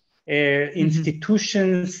against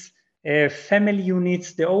institutions, family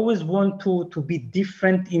units. They always want to be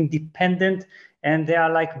different, independent, and they are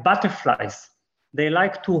like butterflies. They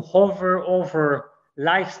like to hover over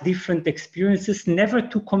life's different experiences, never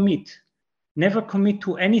to commit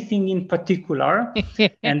to anything in particular.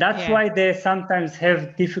 And that's why they sometimes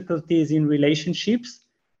have difficulties in relationships,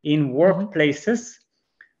 in workplaces,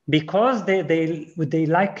 because they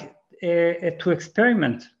like to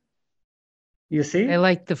experiment. You see? They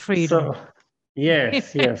like the freedom. So,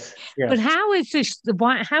 yes. But how is this?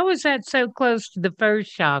 How is that so close to the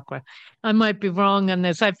first chakra? I might be wrong on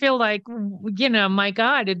this. I feel like, my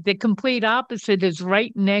God, the complete opposite is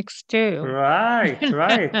right next to.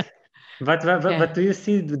 Right. But do you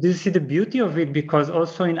see the beauty of it? Because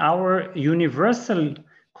also in our universal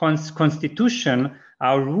constitution,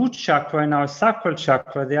 our root chakra and our sacral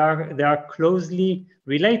chakra, they are closely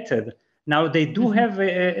related. Now they do have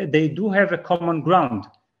a common ground,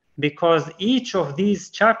 because each of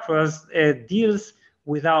these chakras deals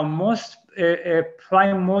with our most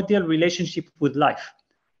primordial relationship with life.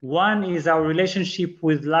 One is our relationship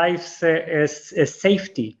with life's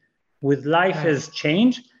safety, with life as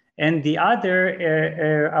change, and the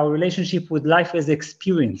other, our relationship with life as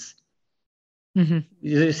experience.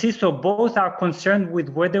 You see, so both are concerned with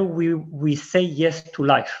whether we say yes to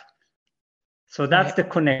life. So that's the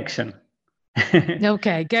connection.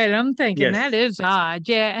 Okay, good. I'm thinking that is odd.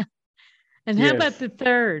 Yeah. And how about the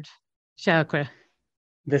third chakra?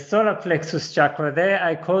 The solar plexus chakra, there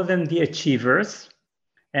I call them the achievers.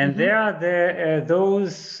 And they are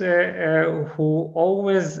those who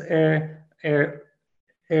always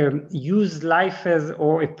use life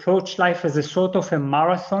or approach life as a sort of a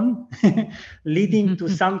marathon, leading to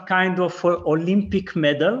some kind of Olympic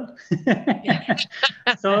medal.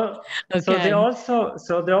 So they also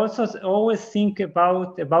always think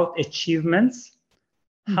about achievements,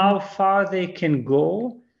 how far they can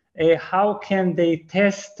go, how can they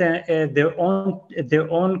test their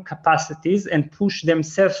own capacities and push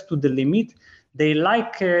themselves to the limit. They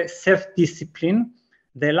like self-discipline.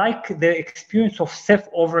 They like the experience of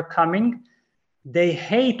self-overcoming. They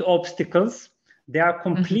hate obstacles. They are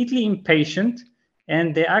completely impatient,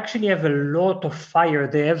 and they actually have a lot of fire.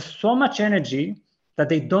 They have so much energy that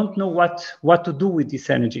they don't know what to do with this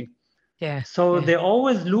energy. So they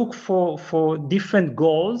always look for different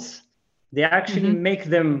goals. They actually make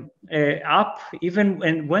them up,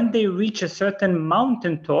 even when they reach a certain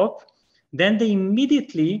mountaintop, then they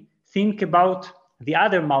immediately think about the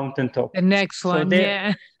other mountaintop. The next one,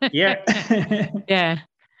 yeah. Yeah.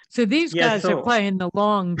 So these guys are playing the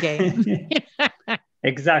long game.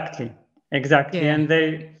 Exactly. And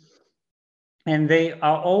they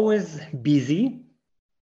are always busy,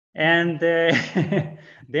 and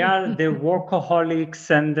they are the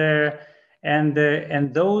workaholics and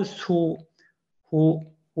those who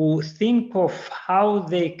think of how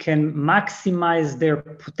they can maximize their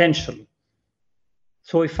potential.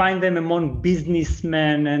 So we find them among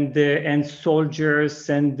businessmen and soldiers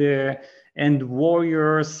and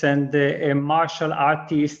warriors and martial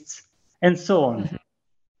artists and so on.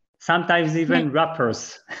 Sometimes even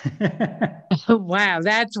rappers. Wow,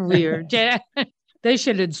 that's weird. Yeah. They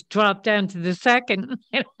should have dropped down to the second.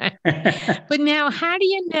 But now, how do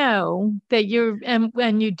you know that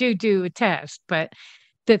when you do a test, but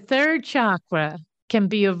the third chakra can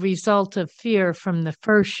be a result of fear from the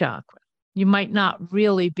first chakra? You might not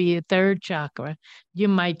really be a third chakra. You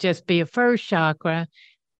might just be a first chakra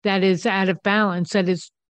that is out of balance, that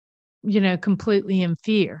is, completely in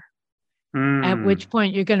fear. At which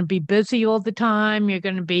point you're going to be busy all the time. You're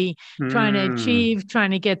going to be trying to achieve,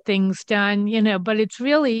 trying to get things done, but it's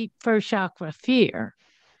really first chakra fear.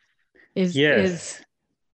 Is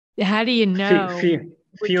how do you know fear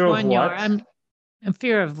which one of you what? are? I'm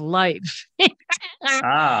fear of life.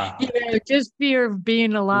 Just fear of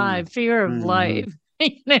being alive, fear of life.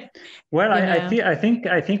 Well, I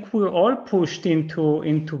think we're all pushed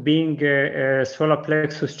into being solar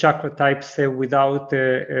plexus chakra types without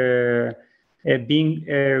being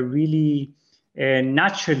really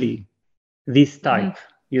naturally this type.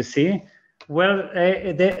 You see, well,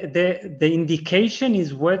 the indication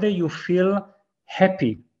is whether you feel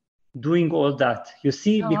happy doing all that. You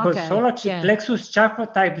see, because solar plexus chakra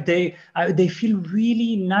type, they feel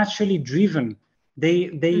really naturally driven. They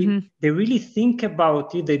really think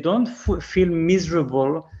about it. They don't feel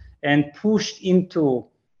miserable and pushed into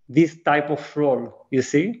this type of role. You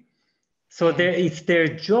see, so it's their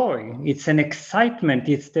joy. It's an excitement.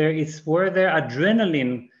 It's where their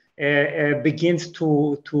adrenaline begins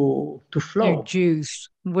to flow. Their juice.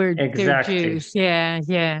 Their juice. Yeah.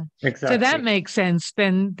 Exactly. So that makes sense.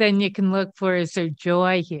 Then you can look for, is there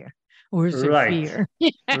joy here, or is there fear?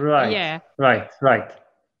 Right.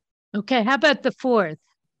 Okay. How about the fourth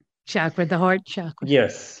chakra, the heart chakra?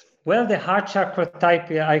 Yes. Well, the heart chakra type,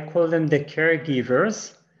 I call them the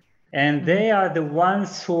caregivers. And they are the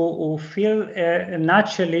ones who feel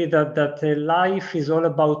naturally that life is all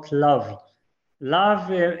about love.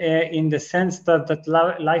 Love in the sense that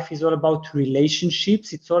life is all about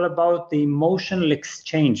relationships. It's all about the emotional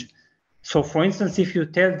exchange. So, for instance, if you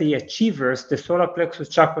tell the achievers, the solar plexus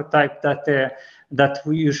chakra type, that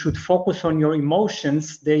you should focus on your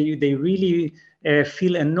emotions, they really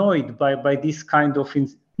feel annoyed by this kind of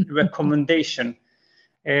recommendation.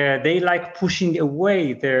 They like pushing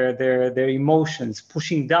away their emotions,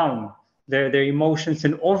 pushing down their emotions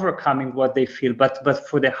and overcoming what they feel. But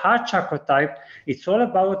for the heart chakra type, it's all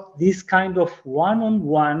about this kind of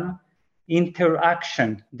one-on-one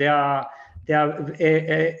interaction. They are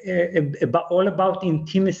all about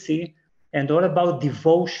intimacy and all about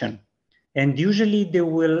devotion. And usually they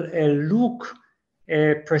will look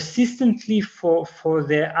persistently for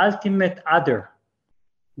the ultimate other,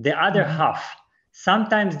 the other half.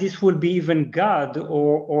 Sometimes this will be even God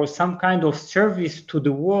or some kind of service to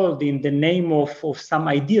the world in the name of some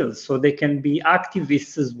ideals. So they can be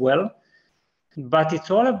activists as well. But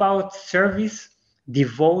it's all about service,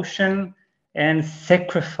 devotion, and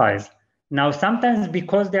sacrifice. Now, sometimes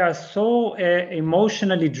because they are so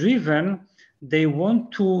emotionally driven, they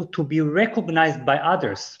want to be recognized by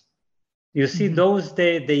others. You see, those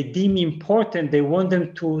they deem important, they want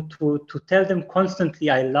them to tell them constantly,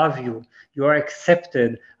 I love you, you are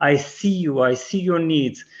accepted, I see you, I see your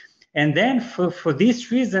needs. And then for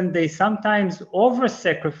this reason, they sometimes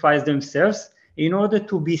over-sacrifice themselves in order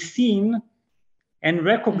to be seen and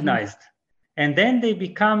recognized. And then they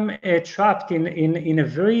become trapped in a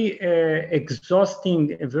very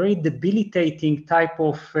exhausting, a very debilitating type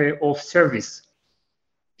of service.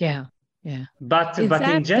 Yeah, yeah. But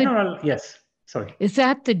in general, yes. Sorry. Is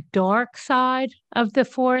that the dark side of the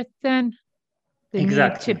fourth then? The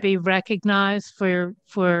Exactly. need to be recognized for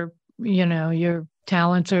your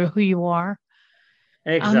talents or who you are.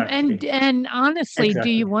 Exactly. And honestly, do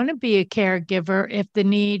you want to be a caregiver if the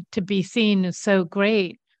need to be seen is so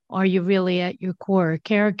great? Are you really at your core a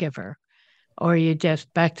caregiver? Or are you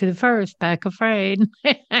just back to the first, back afraid?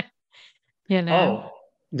 Oh,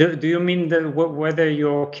 do you mean whether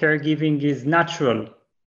your caregiving is natural?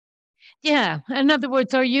 Yeah. In other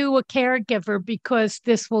words, are you a caregiver because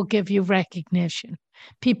this will give you recognition?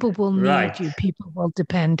 People will need you. People will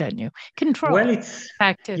depend on you. Control. Well, it's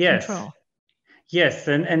back to control. Yes,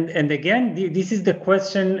 and again, this is the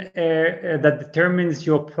question that determines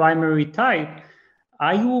your primary type.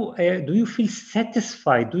 Are you? Do you feel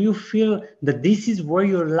satisfied? Do you feel that this is where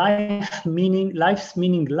your life's meaning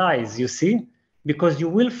lies? You see, because you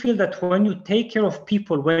will feel that when you take care of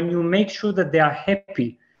people, when you make sure that they are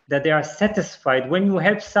happy, that they are satisfied, when you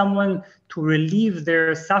help someone to relieve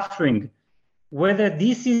their suffering, whether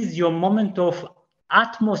this is your moment of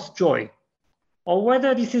utmost joy, or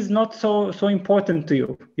whether this is not so important to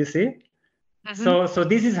you, you see? So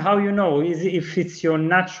this is how you know if it's your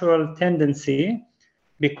natural tendency,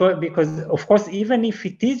 because of course, even if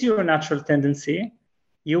it is your natural tendency,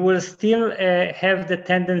 you will still have the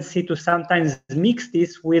tendency to sometimes mix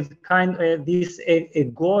this with this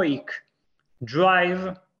egoic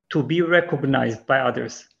drive to be recognized by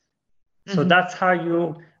others. So that's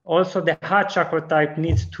how also the heart chakra type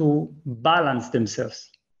needs to balance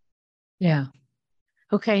themselves. Yeah.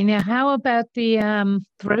 Okay, now how about the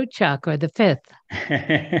throat chakra, the fifth?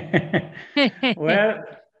 Well,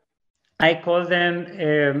 I call them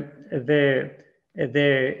the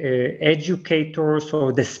educators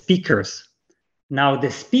or the speakers. Now,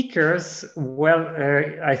 the speakers, well,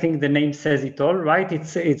 I think the name says it all, right?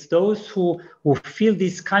 It's those who feel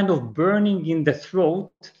this kind of burning in the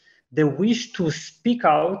throat, the wish to speak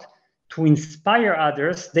out, to inspire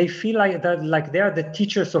others. They feel like they are the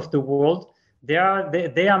teachers of the world. They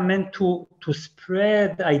are meant to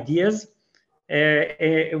spread ideas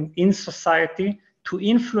in society, to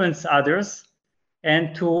influence others,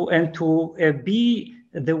 and to be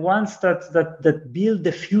the ones that build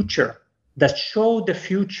the future, that show the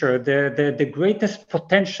future, the greatest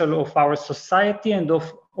potential of our society and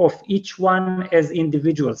of each one as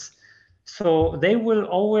individuals. So they will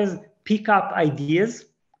always pick up ideas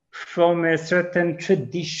from certain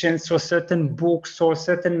traditions or certain books or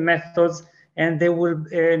certain methods, and they will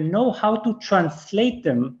know how to translate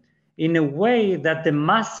them in a way that the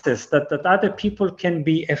masses, that other people can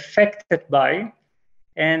be affected by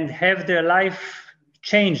and have their life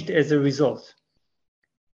changed as a result.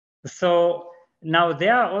 So now they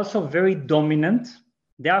are also very dominant.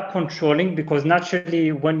 They are controlling, because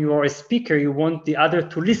naturally when you are a speaker, you want the other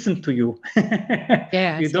to listen to you.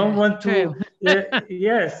 You don't want to,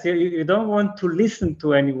 yes, you don't want to listen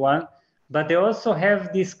to anyone, but they also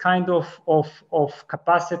have this kind of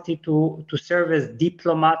capacity to serve as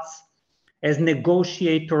diplomats, as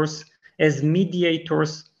negotiators, as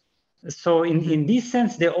mediators. So in this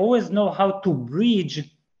sense, they always know how to bridge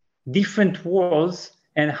different worlds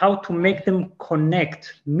and how to make them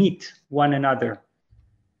connect, meet one another.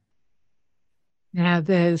 Now,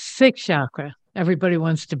 the sixth chakra. Everybody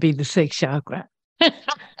wants to be the sixth chakra.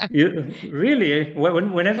 Really?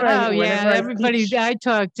 Whenever everybody teach, I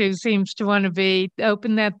talk to seems to want to be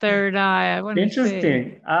open that third eye. I want to see.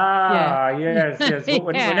 interesting. Yes.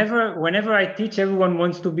 Yeah. Whenever I teach, everyone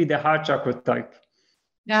wants to be the heart chakra type.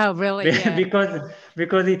 Oh, really? Yeah.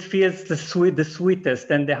 because it feels the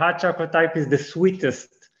sweetest, and the heart chakra type is the sweetest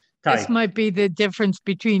type. This might be the difference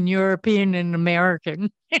between European and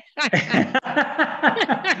American.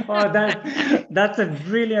 Oh, that's a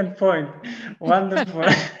brilliant point. Wonderful.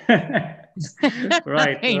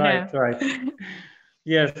 Right.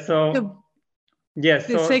 Yes. So the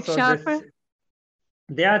sixth chakra.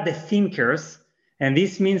 They are the thinkers, and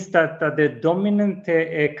this means that the dominant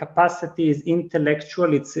capacity is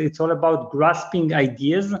intellectual. It's all about grasping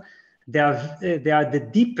ideas. They are the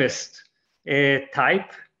deepest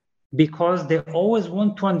type, because they always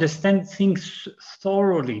want to understand things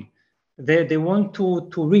thoroughly. They want to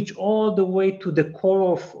reach all the way to the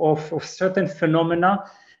core of certain phenomena,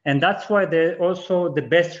 and that's why they're also the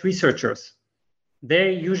best researchers.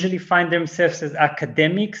 They usually find themselves as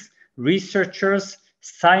academics, researchers,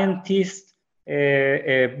 scientists,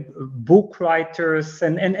 book writers,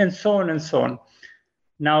 and so on and so on.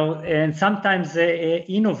 Now, and sometimes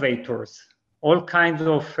innovators, all kinds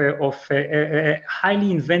of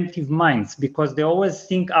highly inventive minds, because they always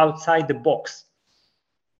think outside the box,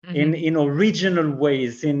 in original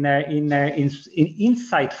ways, in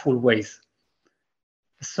insightful ways.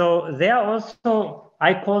 So they are also,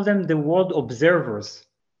 I call them the world observers,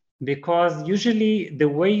 because usually the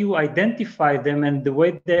way you identify them and the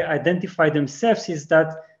way they identify themselves is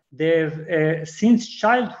that they've, since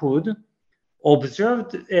childhood,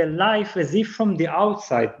 observed life as if from the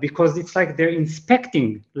outside, because it's like they're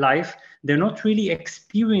inspecting life. They're not really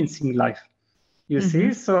experiencing life. You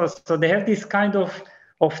see? So they have this kind of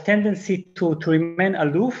tendency to remain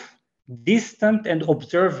aloof, distant, and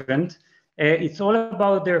observant. It's all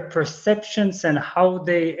about their perceptions and how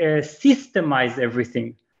they systemize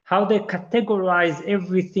everything, how they categorize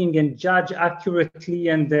everything and judge accurately,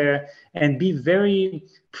 and be very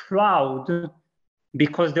proud,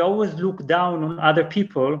 because they always look down on other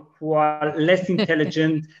people who are less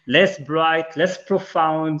intelligent, less bright, less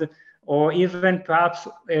profound, or even perhaps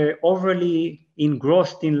overly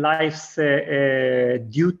engrossed in life's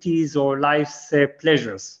duties or life's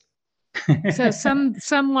pleasures. So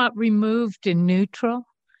somewhat removed and neutral.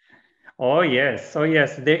 Oh yes.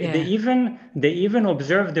 They even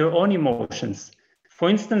observe their own emotions. For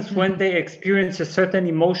instance, when they experience a certain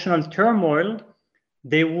emotional turmoil,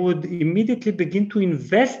 they would immediately begin to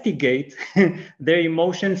investigate their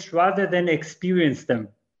emotions rather than experience them.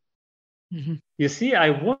 You see, I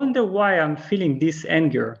wonder why I'm feeling this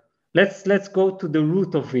anger. Let's go to the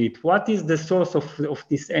root of it. What is the source of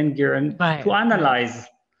this anger, and to analyze. Right.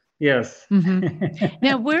 Yes.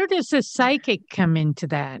 Now, where does the psychic come into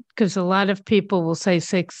that? Because a lot of people will say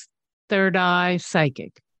sixth, third eye,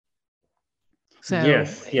 psychic. So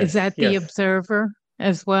is that the observer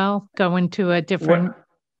as well, go into a different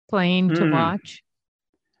plane to watch?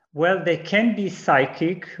 Well, they can be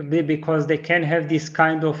psychic because they can have this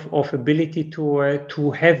kind of ability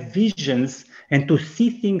to have visions and to see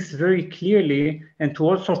things very clearly, and to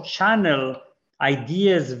also channel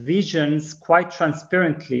ideas, visions quite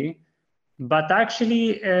transparently. But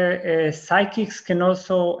actually, psychics can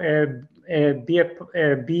also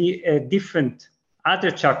be different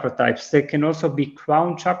other chakra types. They can also be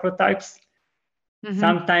crown chakra types.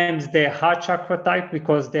 Sometimes they're heart chakra type,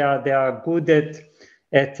 because they are good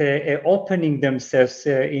at opening themselves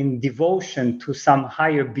in devotion to some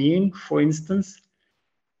higher being, for instance.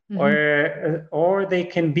 Or they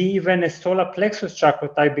can be even a solar plexus chakra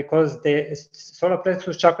type, because the solar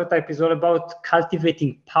plexus chakra type is all about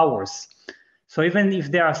cultivating powers. So even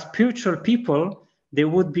if they are spiritual people, they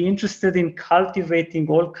would be interested in cultivating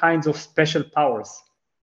all kinds of special powers,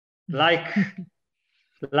 like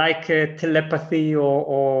telepathy,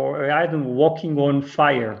 or I don't know, walking on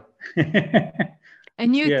fire.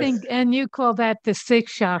 And you think, and you call that the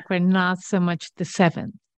sixth chakra, not so much the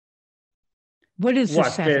seventh. What is the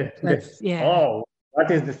seventh? What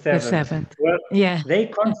is the seventh? The seventh. Well, they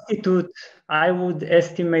constitute, I would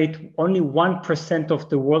estimate, only 1% of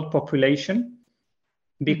the world population,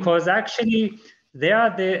 because actually they are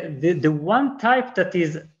the one type that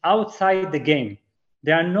is outside the game.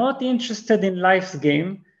 They are not interested in life's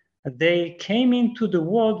game. They came into the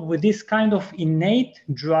world with this kind of innate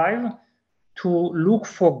drive to look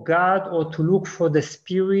for God or to look for the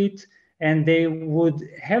spirit, and they would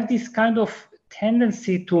have this kind of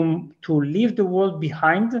tendency to leave the world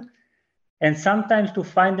behind, and sometimes to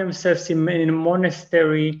find themselves in a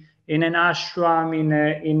monastery, in an ashram,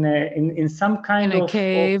 in some kind in a of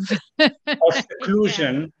cave. of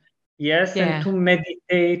seclusion. Yes, and to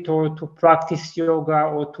meditate or to practice yoga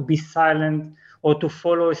or to be silent or to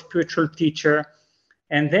follow a spiritual teacher.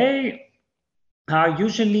 And they are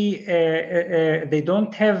usually, they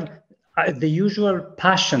don't have the usual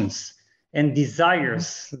passions and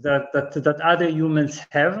desires that other humans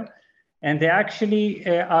have. And they actually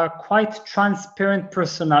are quite transparent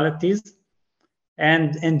personalities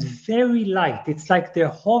and very light. It's like they're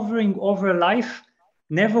hovering over life,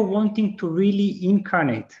 never wanting to really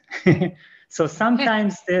incarnate. So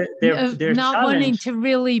sometimes they're not challenged. Wanting to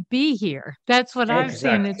really be here. That's what I've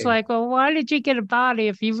seen. It's like, well, why did you get a body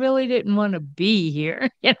if you really didn't want to be here?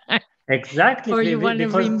 Exactly. Or you want to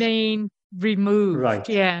remain removed. Right.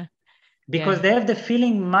 Yeah. Because they have the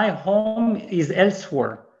feeling my home is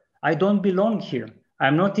elsewhere. I don't belong here.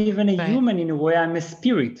 I'm not even a human in a way. I'm a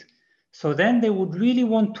spirit. So then they would really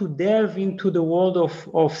want to delve into the world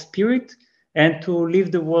of spirit and to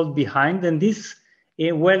leave the world behind. And this,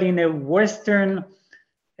 well, in a Western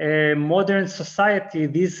modern society,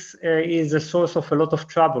 this is a source of a lot of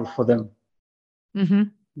trouble for them. Mm-hmm.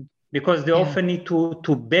 Because they often need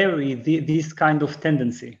to bury this kind of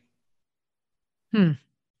tendency.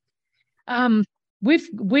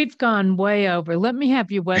 We've gone way over. Let me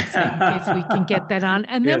have your website in case we can get that on.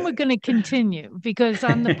 And then we're going to continue, because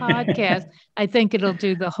on the podcast, I think it'll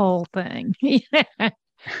do the whole thing.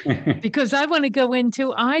 Because I want to go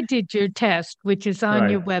into, I did your test, which is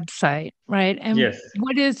on your website, right? And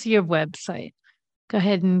what is your website? Go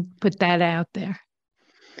ahead and put that out there.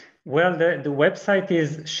 Well, the website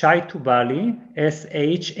is Shai Tubali,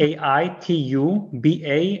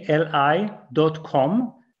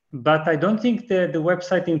 Shaitubali.com. But I don't think the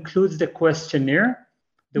website includes the questionnaire.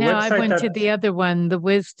 I went to the other one, the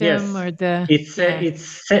wisdom or the... It's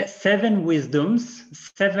 7 wisdoms,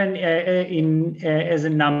 7 as a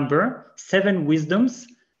number,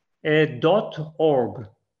 7wisdoms.org.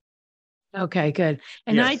 Okay, good.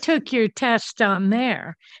 And I took your test on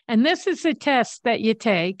there. And this is a test that you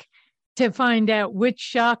take to find out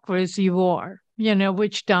which chakras you are,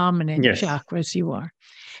 which dominant chakras you are.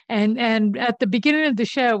 And at the beginning of the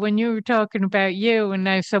show, when you were talking about you, and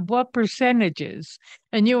I said, what percentages?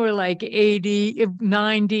 And you were like 80,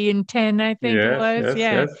 90, and 10, I think it was.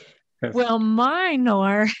 Yes. Well, mine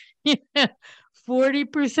are 40%,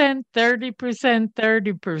 30%,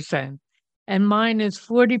 30%. And mine is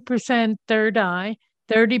 40% third eye,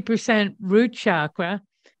 30% root chakra,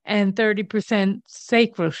 and 30%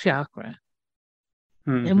 sacral chakra.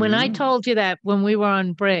 Mm-hmm. And when I told you that when we were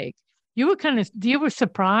on break, you were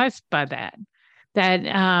surprised by that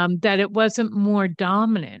it wasn't more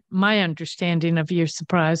dominant. My understanding of your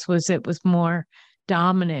surprise was it was more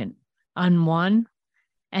dominant on one,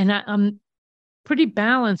 and I'm pretty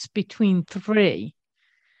balanced between 3.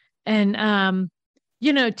 And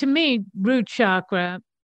to me, root chakra,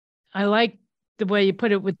 I like the way you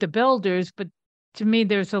put it with the builders, but to me,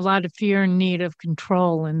 there's a lot of fear and need of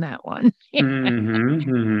control in that one.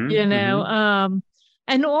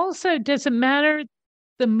 And also, does it matter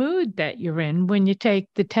the mood that you're in when you take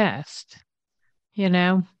the test?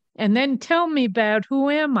 And then tell me about who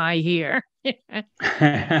am I here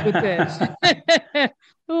with this?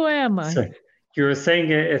 Who am I? So you're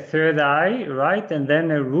saying a third eye, right? And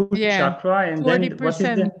then a root chakra, and 40%, then what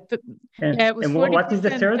is it was 40% what is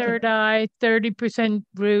the third eye, 30%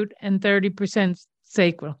 root, and 30%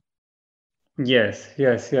 sacral. Yes.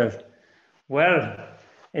 Well,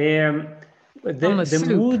 the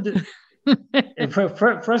mood.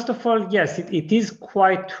 First of all, yes, it is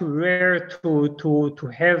quite rare to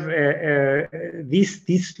have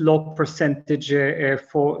this low percentage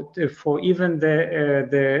for even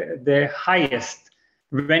the highest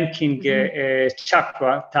ranking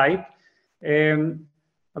chakra type.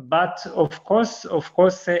 But of course,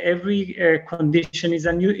 every condition is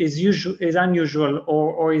unusual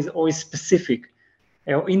or is specific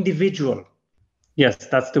or individual. Yes,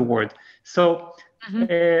 that's the word. So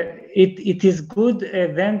it is good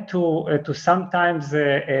then to sometimes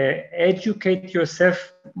educate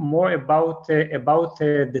yourself more about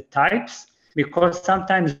the types, because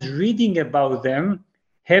sometimes reading about them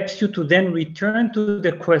helps you to then return to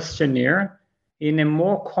the questionnaire in a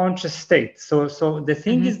more conscious state. So the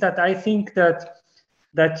thing is that I think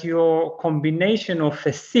that your combination of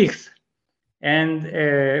a 6th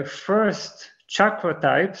and first chakra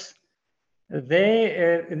types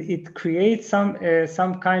it creates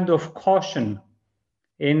some kind of caution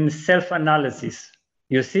in self-analysis.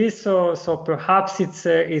 You see, so perhaps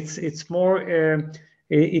it's more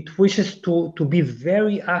it wishes to be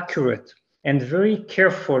very accurate and very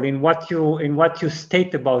careful in what you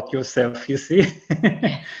state about yourself. You see,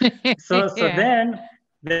 so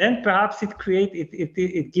then perhaps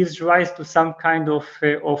it gives rise to some kind of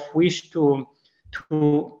wish to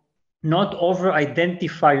not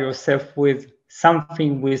over-identify yourself with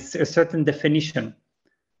something with a certain definition.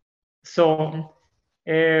 So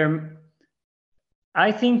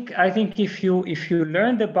I think if you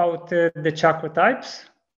learned about the chakra types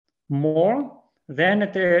more, then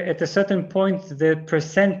at a certain point the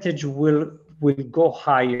percentage will go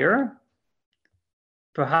higher,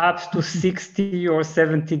 perhaps to 60 or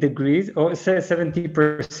 70 degrees or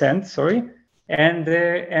 70%. Sorry. And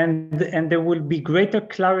there will be greater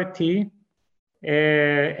clarity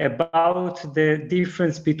about the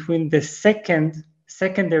difference between the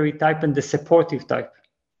secondary type and the supportive type.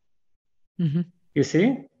 Mm-hmm. You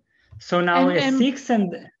see? So now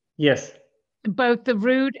yes. Both the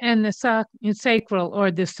root and the sacral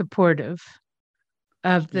or the supportive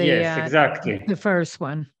of the yes, exactly. The first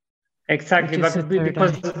one. Exactly, but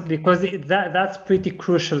because that's pretty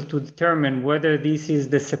crucial to determine whether this is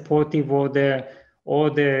the supportive or the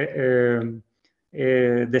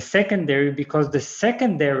secondary, because the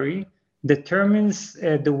secondary determines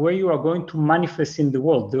the way you are going to manifest in the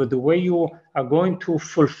world, the way you are going to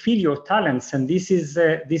fulfill your talents, and this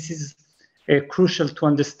is crucial to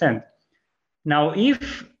understand. Now,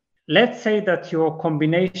 if let's say that your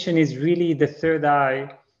combination is really the third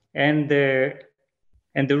eye and the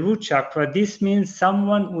root chakra, this means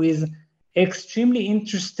someone who is extremely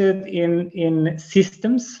interested in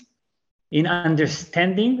systems, in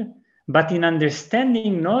understanding, but in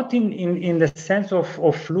understanding not in the sense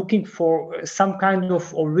of looking for some kind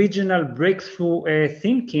of original breakthrough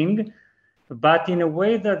thinking, but in a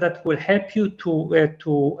way that will help you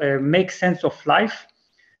to make sense of life,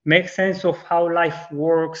 make sense of how life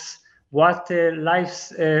works, what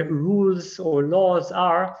life's rules or laws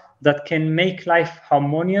are that can make life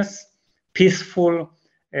harmonious, peaceful,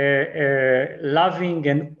 loving,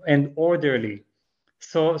 and orderly.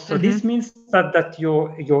 So this means that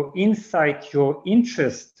your insight, your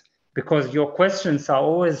interest, because your questions are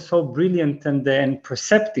always so brilliant and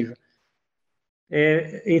perceptive,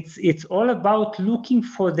 it's all about looking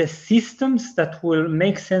for the systems that will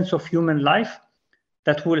make sense of human life,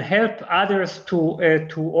 that will help others to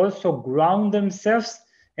also ground themselves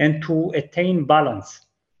and to attain balance.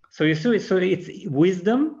 So you see, so it's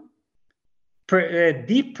wisdom,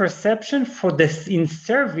 deep perception for this in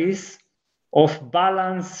service of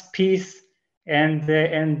balance, peace, and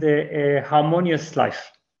harmonious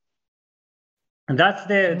life. And that's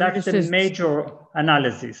the major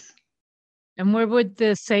analysis. And where would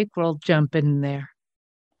the sacral jump in there?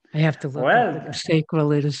 I have to look at what the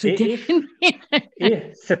sacral is again.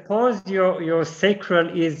 If suppose your sacral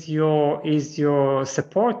is your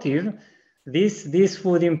supportive, this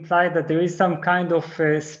would imply that there is some kind of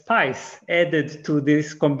spice added to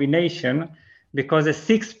this combination, because a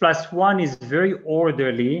 6+1 is very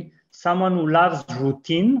orderly, someone who loves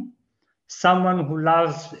routine, someone who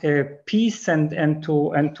loves peace and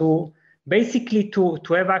to basically to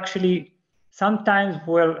have actually sometimes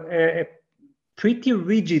a pretty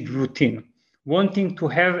rigid routine, wanting to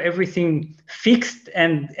have everything fixed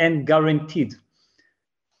and guaranteed.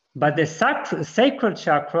 But the sacral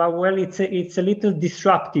chakra, well, it's a little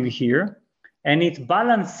disruptive here, and it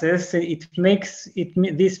balances.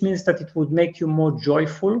 This means that it would make you more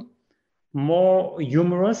joyful, more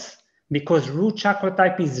humorous, because root chakra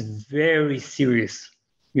type is very serious.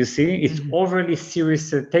 You see, it's overly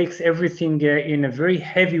serious. It takes everything in a very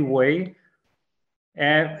heavy way,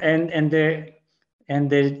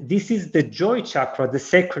 this is the joy chakra, the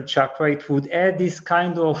sacral chakra. It would add this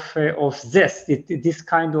kind of zest, this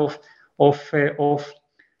kind of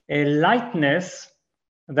a lightness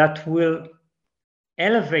that will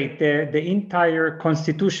elevate the entire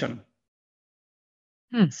constitution.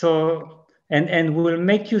 So and will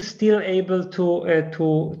make you still able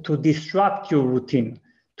to disrupt your routine,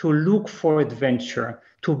 to look for adventure,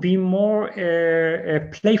 to be more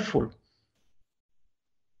playful.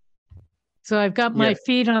 So I've got my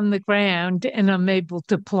feet on the ground and I'm able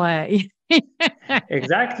to play.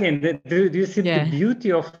 Exactly. And do you see the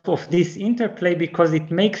beauty of this interplay? Because it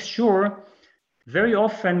makes sure very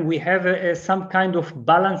often we have some kind of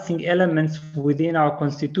balancing elements within our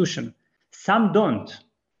constitution. Some don't.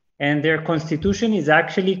 And their constitution is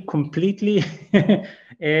actually completely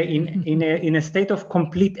in a state of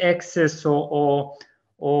complete excess or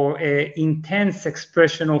or a intense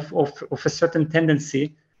expression of a certain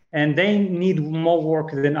tendency, and they need more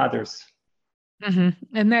work than others.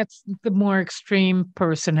 And that's the more extreme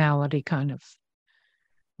personality kind of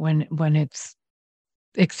when it's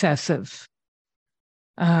excessive.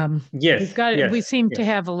 Yes, we seem to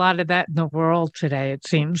have a lot of that in the world today, it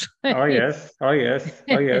seems. Oh yes.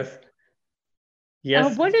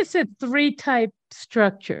 Yes. What is a 3-type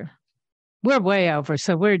structure? We're way over,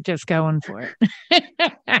 so we're just going for it.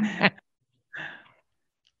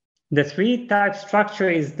 The 3-type structure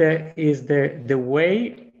is the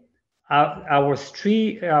way our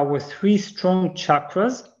three strong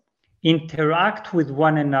chakras interact with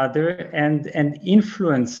one another and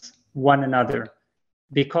influence one another,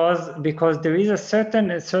 because there is a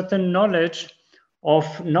certain knowledge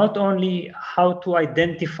of not only how to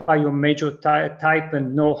identify your major type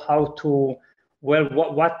and know how to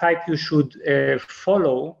what type you should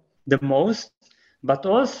follow the most, but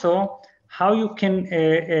also how you can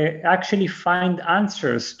actually find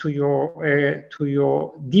answers to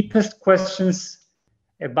your deepest questions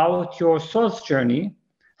about your soul's journey,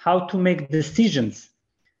 how to make decisions,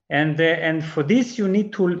 and for this you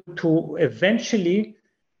need to eventually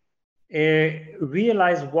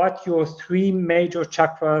realize what your 3 major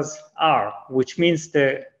chakras are, which means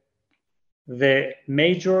the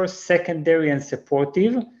major, secondary, and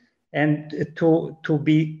supportive, and to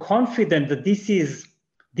be confident that this is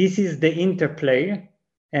the interplay,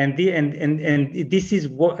 and this is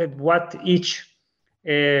what each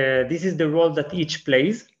this is the role that each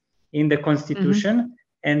plays in the constitution,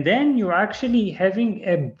 and then you're actually having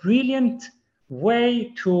a brilliant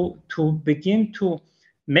way to begin to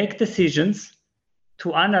make decisions,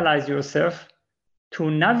 to analyze yourself, to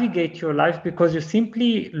navigate your life, because you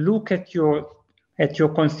simply look at your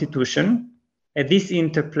constitution, at this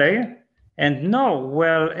interplay, and know,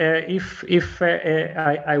 well, if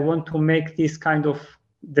I want to make this kind of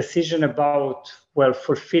decision about, well,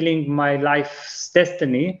 fulfilling my life's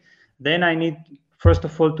destiny, then I need, first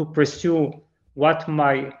of all, to pursue what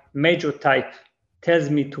my major type tells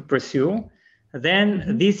me to pursue.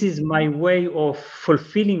 Then this is my way of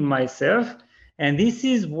fulfilling myself, and this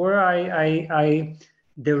is where I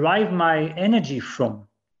derive my energy from,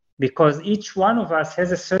 because each one of us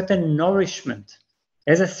has a certain nourishment,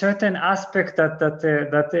 has a certain aspect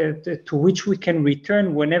that to which we can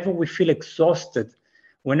return whenever we feel exhausted,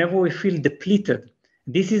 whenever we feel depleted.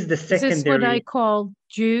 This is the secondary. Is this what I call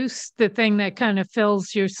juice, the thing that kind of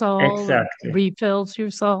fills your soul, exactly, refills your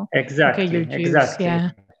soul? Exactly. Okay, your juice, exactly.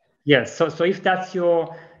 yeah. Yes. So if that's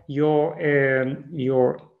your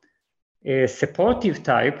supportive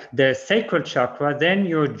type, the sacral chakra, then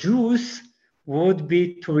your juice would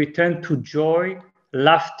be to return to joy,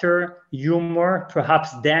 laughter, humor,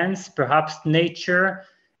 perhaps dance, perhaps nature,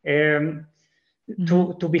 to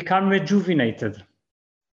become rejuvenated.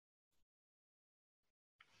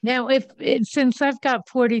 Now, since I've got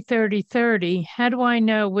 40, 30, 30, how do I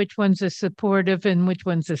know which one's a supportive and which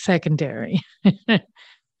one's a secondary?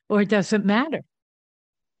 Or does it matter?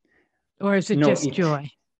 Or is it just joy?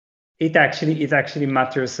 It actually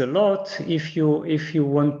matters a lot if you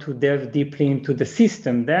want to delve deeply into the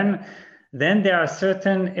system. Then there are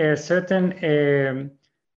certain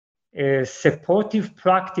supportive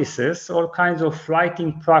practices, all kinds of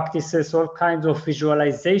writing practices, all kinds of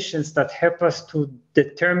visualizations that help us to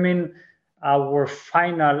determine our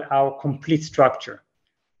complete structure.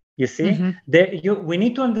 You see, we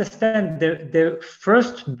need to understand the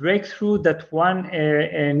first breakthrough that one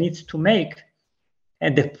needs to make,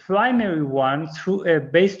 and the primary one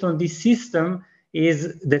based on this system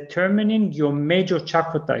is determining your major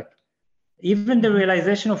chakra type. Even the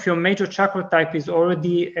realization of your major chakra type is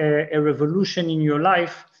already a revolution in your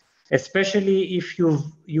life, especially if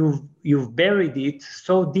you've buried it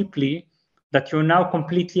so deeply that you're now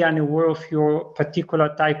completely unaware of your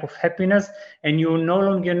particular type of happiness, and you no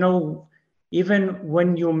longer know, even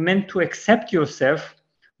when you're meant to accept yourself,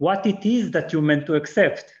 what it is that you're meant to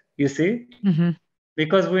accept. You see,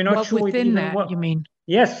 because we're not sure within that. You mean?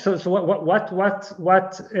 Yes. So what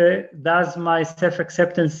does my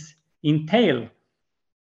self-acceptance entail?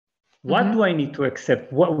 What do I need to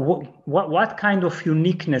accept? What kind of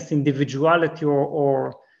uniqueness, individuality,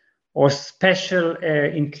 or special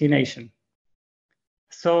inclination?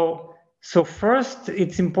 So first,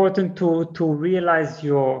 it's important to realize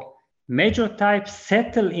your major type,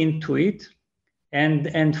 settle into it,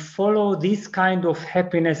 and follow this kind of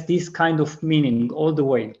happiness, this kind of meaning all the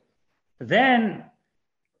way. Then,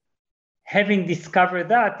 having discovered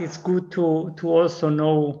that, it's good to also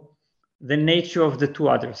know the nature of the two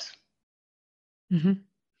others.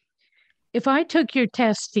 If I took your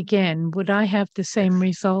test again, would I have the same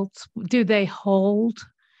results? Do they hold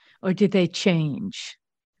or do they change?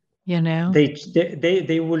 You know?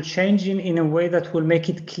 They will change in a way that will make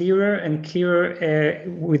it clearer and clearer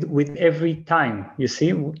with every time, you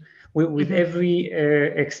see, with every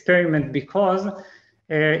experiment, because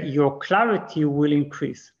your clarity will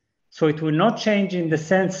increase. So it will not change in the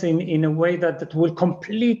sense in a way that will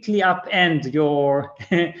completely upend your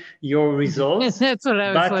your results. That's what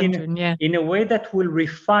I was wondering, in a way that will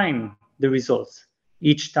refine the results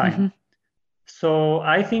each time. So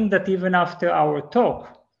I think that even after our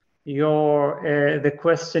talk, the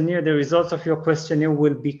questionnaire, the results of your questionnaire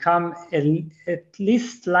will become at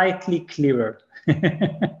least slightly clearer.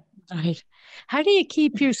 Right. How do you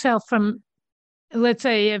keep yourself from, let's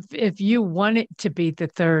say, if you want it to be the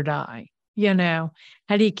third eye, you know,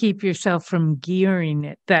 how do you keep yourself from gearing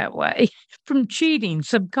it that way, from cheating,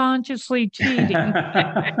 subconsciously cheating?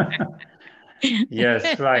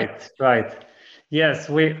 Yes, right. Yes,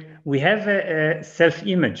 we have a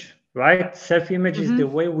self-image, right? Self-image is the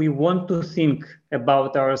way we want to think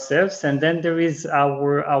about ourselves, and then there is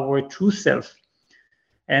our true self.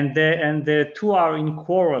 And the two are in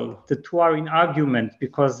quarrel, the two are in argument,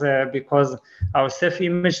 because our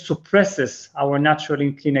self-image suppresses our natural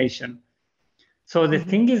inclination. So the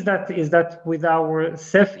thing is that with our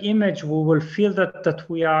self-image, we will feel that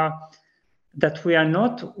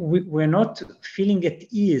we're not feeling at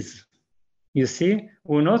ease. You see,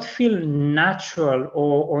 we'll not feel natural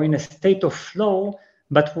or in a state of flow,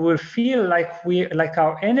 but we will feel like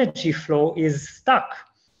our energy flow is stuck.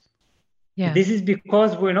 Yeah. This is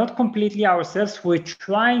because we're not completely ourselves. We're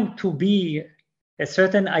trying to be a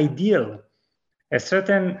certain ideal, a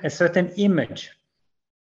certain image.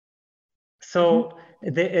 So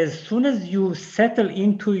as soon as you settle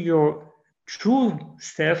into your true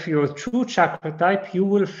self, your true chakra type, you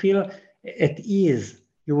will feel at ease.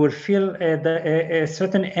 You will feel a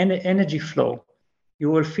certain energy flow.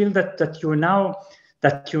 You will feel that you're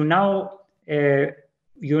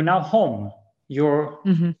now home. You're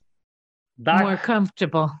back. More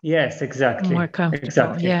comfortable. Yes, exactly. More comfortable.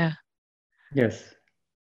 Exactly. Yeah. Yes.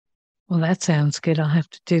 Well, that sounds good. I'll have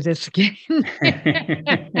to do this again.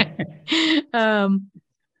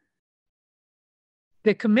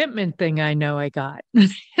 The commitment thing, I know I got.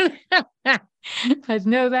 I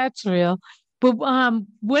know that's real. But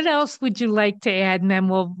what else would you like to add? And then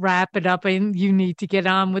we'll wrap it up. And you need to get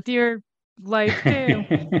on with your life too.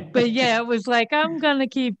 But yeah, it was like, I'm going to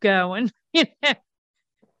keep going.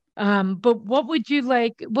 But what would you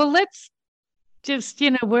like? Well, let's just,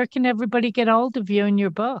 where can everybody get hold of you in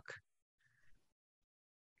your book?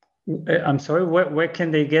 I'm sorry, where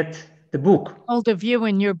can they get the book? Hold of you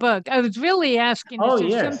in your book. I was really asking if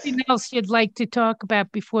there's something else you'd like to talk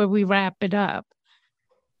about before we wrap it up.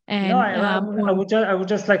 And no, I would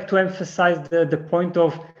just like to emphasize the point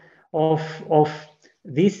of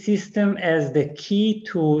this system as the key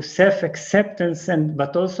to self-acceptance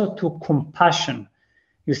but also to compassion.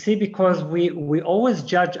 You see, because we always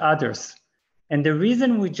judge others. And the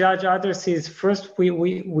reason we judge others is, first,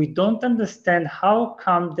 we don't understand how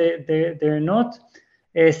come they're not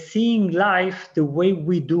seeing life the way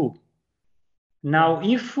we do. Now,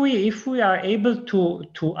 if we are able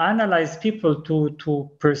to analyze people, to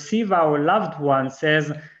perceive our loved ones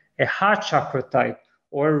as a heart chakra type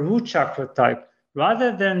or a root chakra type,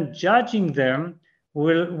 rather than judging them,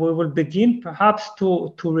 we will begin perhaps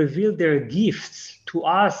to reveal their gifts to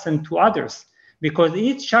us and to others. Because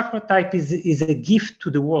each chakra type is a gift to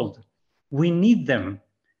the world. We need them.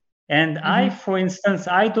 And I, for instance,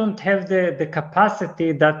 I don't have the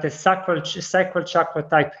capacity that the sacral chakra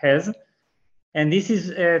type has. And this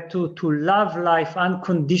is to love life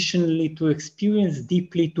unconditionally, to experience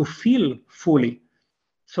deeply, to feel fully.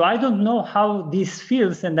 So I don't know how this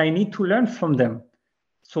feels, and I need to learn from them.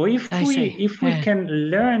 So if we can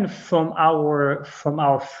learn from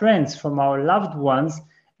our friends, from our loved ones,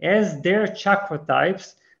 as their chakra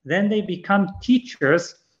types, then they become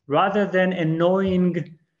teachers rather than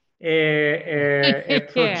annoying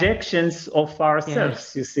projections of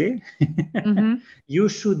ourselves. You see, you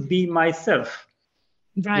should be myself.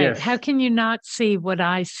 Right. Yes. How can you not see what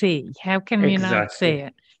I see? How can you not see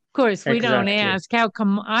it? Of course, we don't ask, how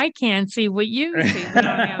come I can't see what you see? We don't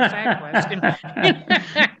ask that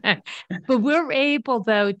question. But we're able,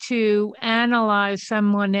 though, to analyze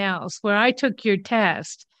someone else. Where I took your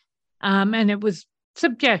test, and it was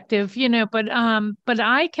subjective, but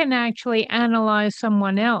I can actually analyze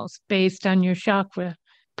someone else based on your chakra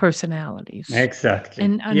personalities. Exactly.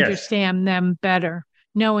 And understand them better,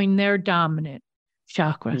 knowing their dominant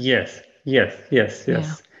chakra. Yes. Yeah.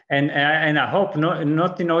 And I hope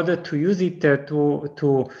not in order to use it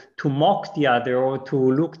to mock the other or to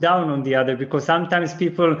look down on the other, because sometimes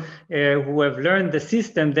people who have learned the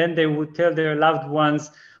system, then they would tell their loved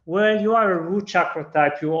ones, well, you are a root chakra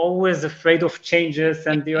type, you're always afraid of changes,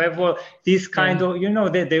 and you have this kind of,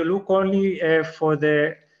 they look only for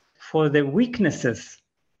the weaknesses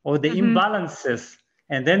or the imbalances,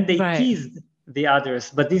 and then they tease the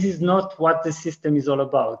others. But this is not what the system is all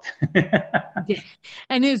about.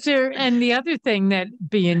 And the other thing that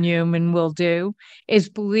being human will do is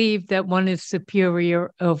believe that one is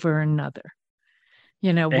superior over another.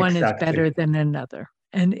 One is better than another.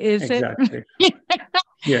 And is it?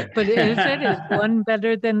 Yeah. But is one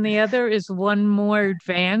better than the other? Is one more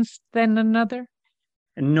advanced than another?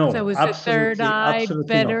 No, so is absolutely, the third eye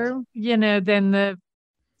better, not.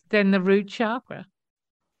 than the root chakra?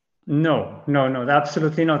 No,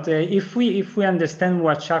 absolutely not. If we understand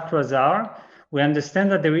what chakras are, we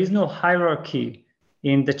understand that there is no hierarchy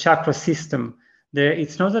in the chakra system.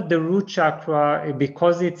 It's not that the root chakra,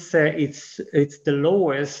 because it's the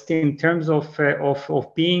lowest in terms of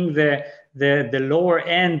being the lower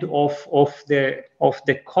end of the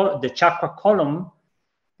chakra column.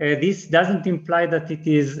 This doesn't imply that it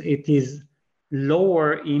is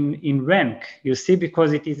lower in rank. You see,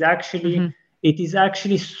 because it is actually it is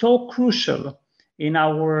actually so crucial in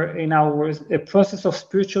our process of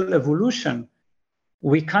spiritual evolution.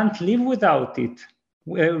 We can't live without it.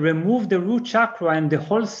 Remove the root chakra and the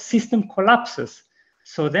whole system collapses.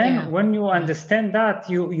 So then when you understand that,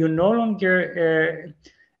 you no longer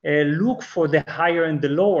look for the higher and the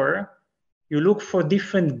lower. You look for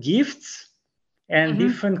different gifts and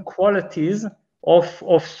different qualities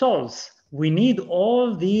of souls. We need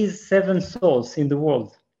all these 7 souls in the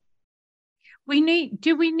world.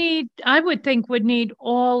 I would think we'd need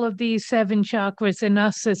all of these 7 chakras in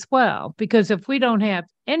us as well, because if we don't have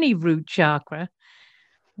any root chakra,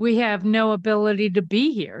 we have no ability to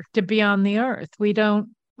be here, to be on the earth. We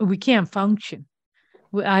can't function.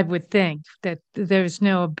 I would think that there's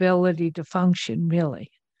no ability to function, really.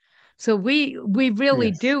 So we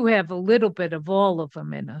really do have a little bit of all of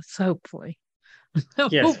them in us, hopefully.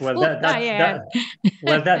 Yes, well, that's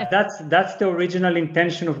the original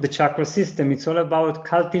intention of the chakra system. It's all about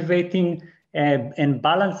cultivating and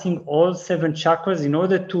balancing all 7 chakras in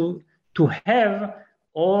order to have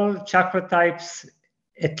all chakra types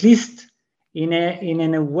at least in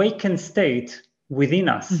an awakened state within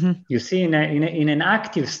us. You see, in an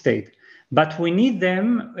active state. But we need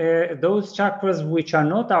them, those chakras which are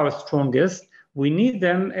not our strongest, we need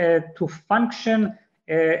them to function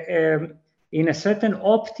in a certain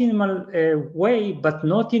optimal way, but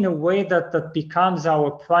not in a way that becomes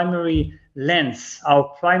our primary lens, our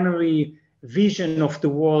primary vision of the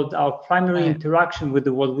world, our primary interaction with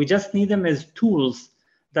the world. We just need them as tools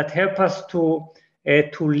that help us to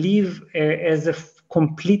live as a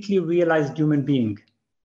completely realized human being.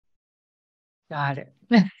 Got it.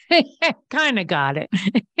 Kind of got it.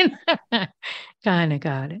 Kind of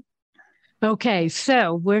got it. Okay,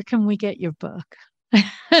 so where can we get your book?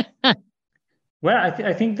 Well,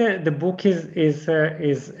 I think the book is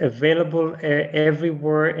available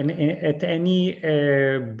everywhere and at any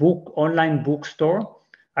online bookstore.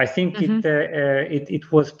 I think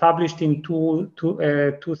it was published in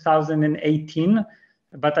 2018,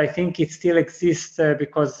 but I think it still exists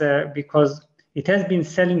because it has been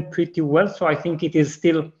selling pretty well. So I think it is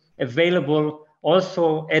still available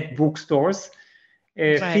also at bookstores.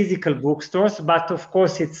 Physical bookstores, but of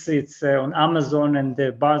course it's on Amazon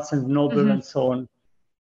and Barnes and Noble and so on.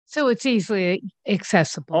 So it's easily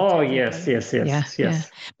accessible. Oh yes.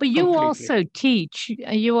 But you also teach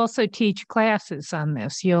classes on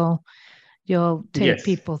this. You'll take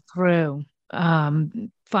people through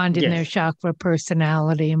finding their chakra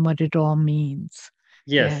personality and what it all means.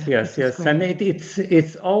 Yes. And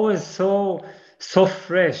it's always so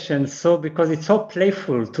fresh and so, because it's so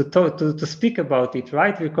playful to talk to speak about it,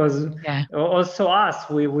 right? Because also us,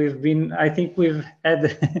 I think we've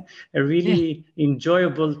had a really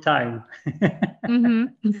enjoyable time.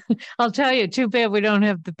 I'll tell you, too bad we don't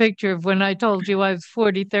have the picture of when I told you I was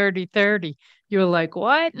 40, 30, 30. You were like,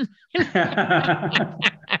 what? I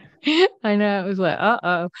know, it was like,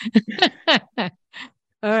 uh-oh. All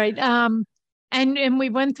right. And we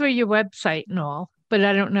went through your website and all, but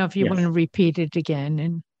I don't know if you want to repeat it again,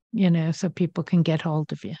 and so people can get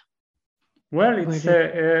hold of you. Well, it's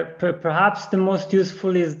perhaps the most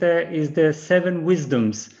useful is the 7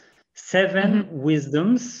 wisdoms,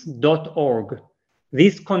 7wisdoms.org.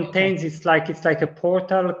 This contains it's like a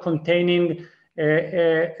portal containing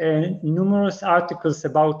numerous articles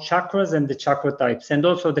about chakras and the chakra types, and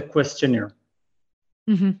also the questionnaire.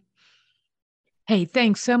 Mm-hmm. Hey,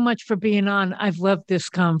 thanks so much for being on. I've loved this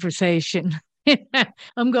conversation.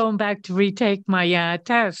 I'm going back to retake my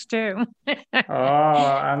test too.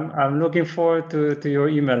 I'm looking forward to your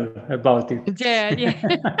email about it. Yeah,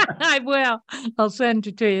 I will. I'll send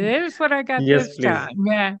it to you. There's what I got Yes, this please. time.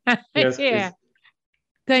 Yeah. Yes, Yeah. please.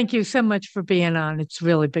 Thank you so much for being on. It's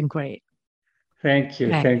really been great. Thank you.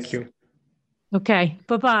 Thanks. Thank you. Okay.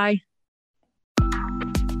 Bye-bye.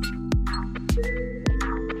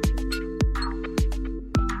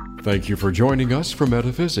 Thank you for joining us for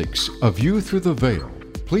Metaphysics, A View Through the Veil.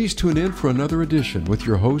 Please tune in for another edition with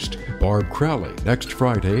your host, Barb Crowley, next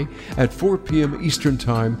Friday at 4 p.m. Eastern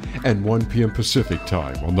Time and 1 p.m. Pacific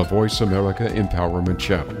Time on the Voice America Empowerment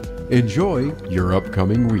Channel. Enjoy your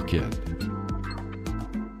upcoming weekend.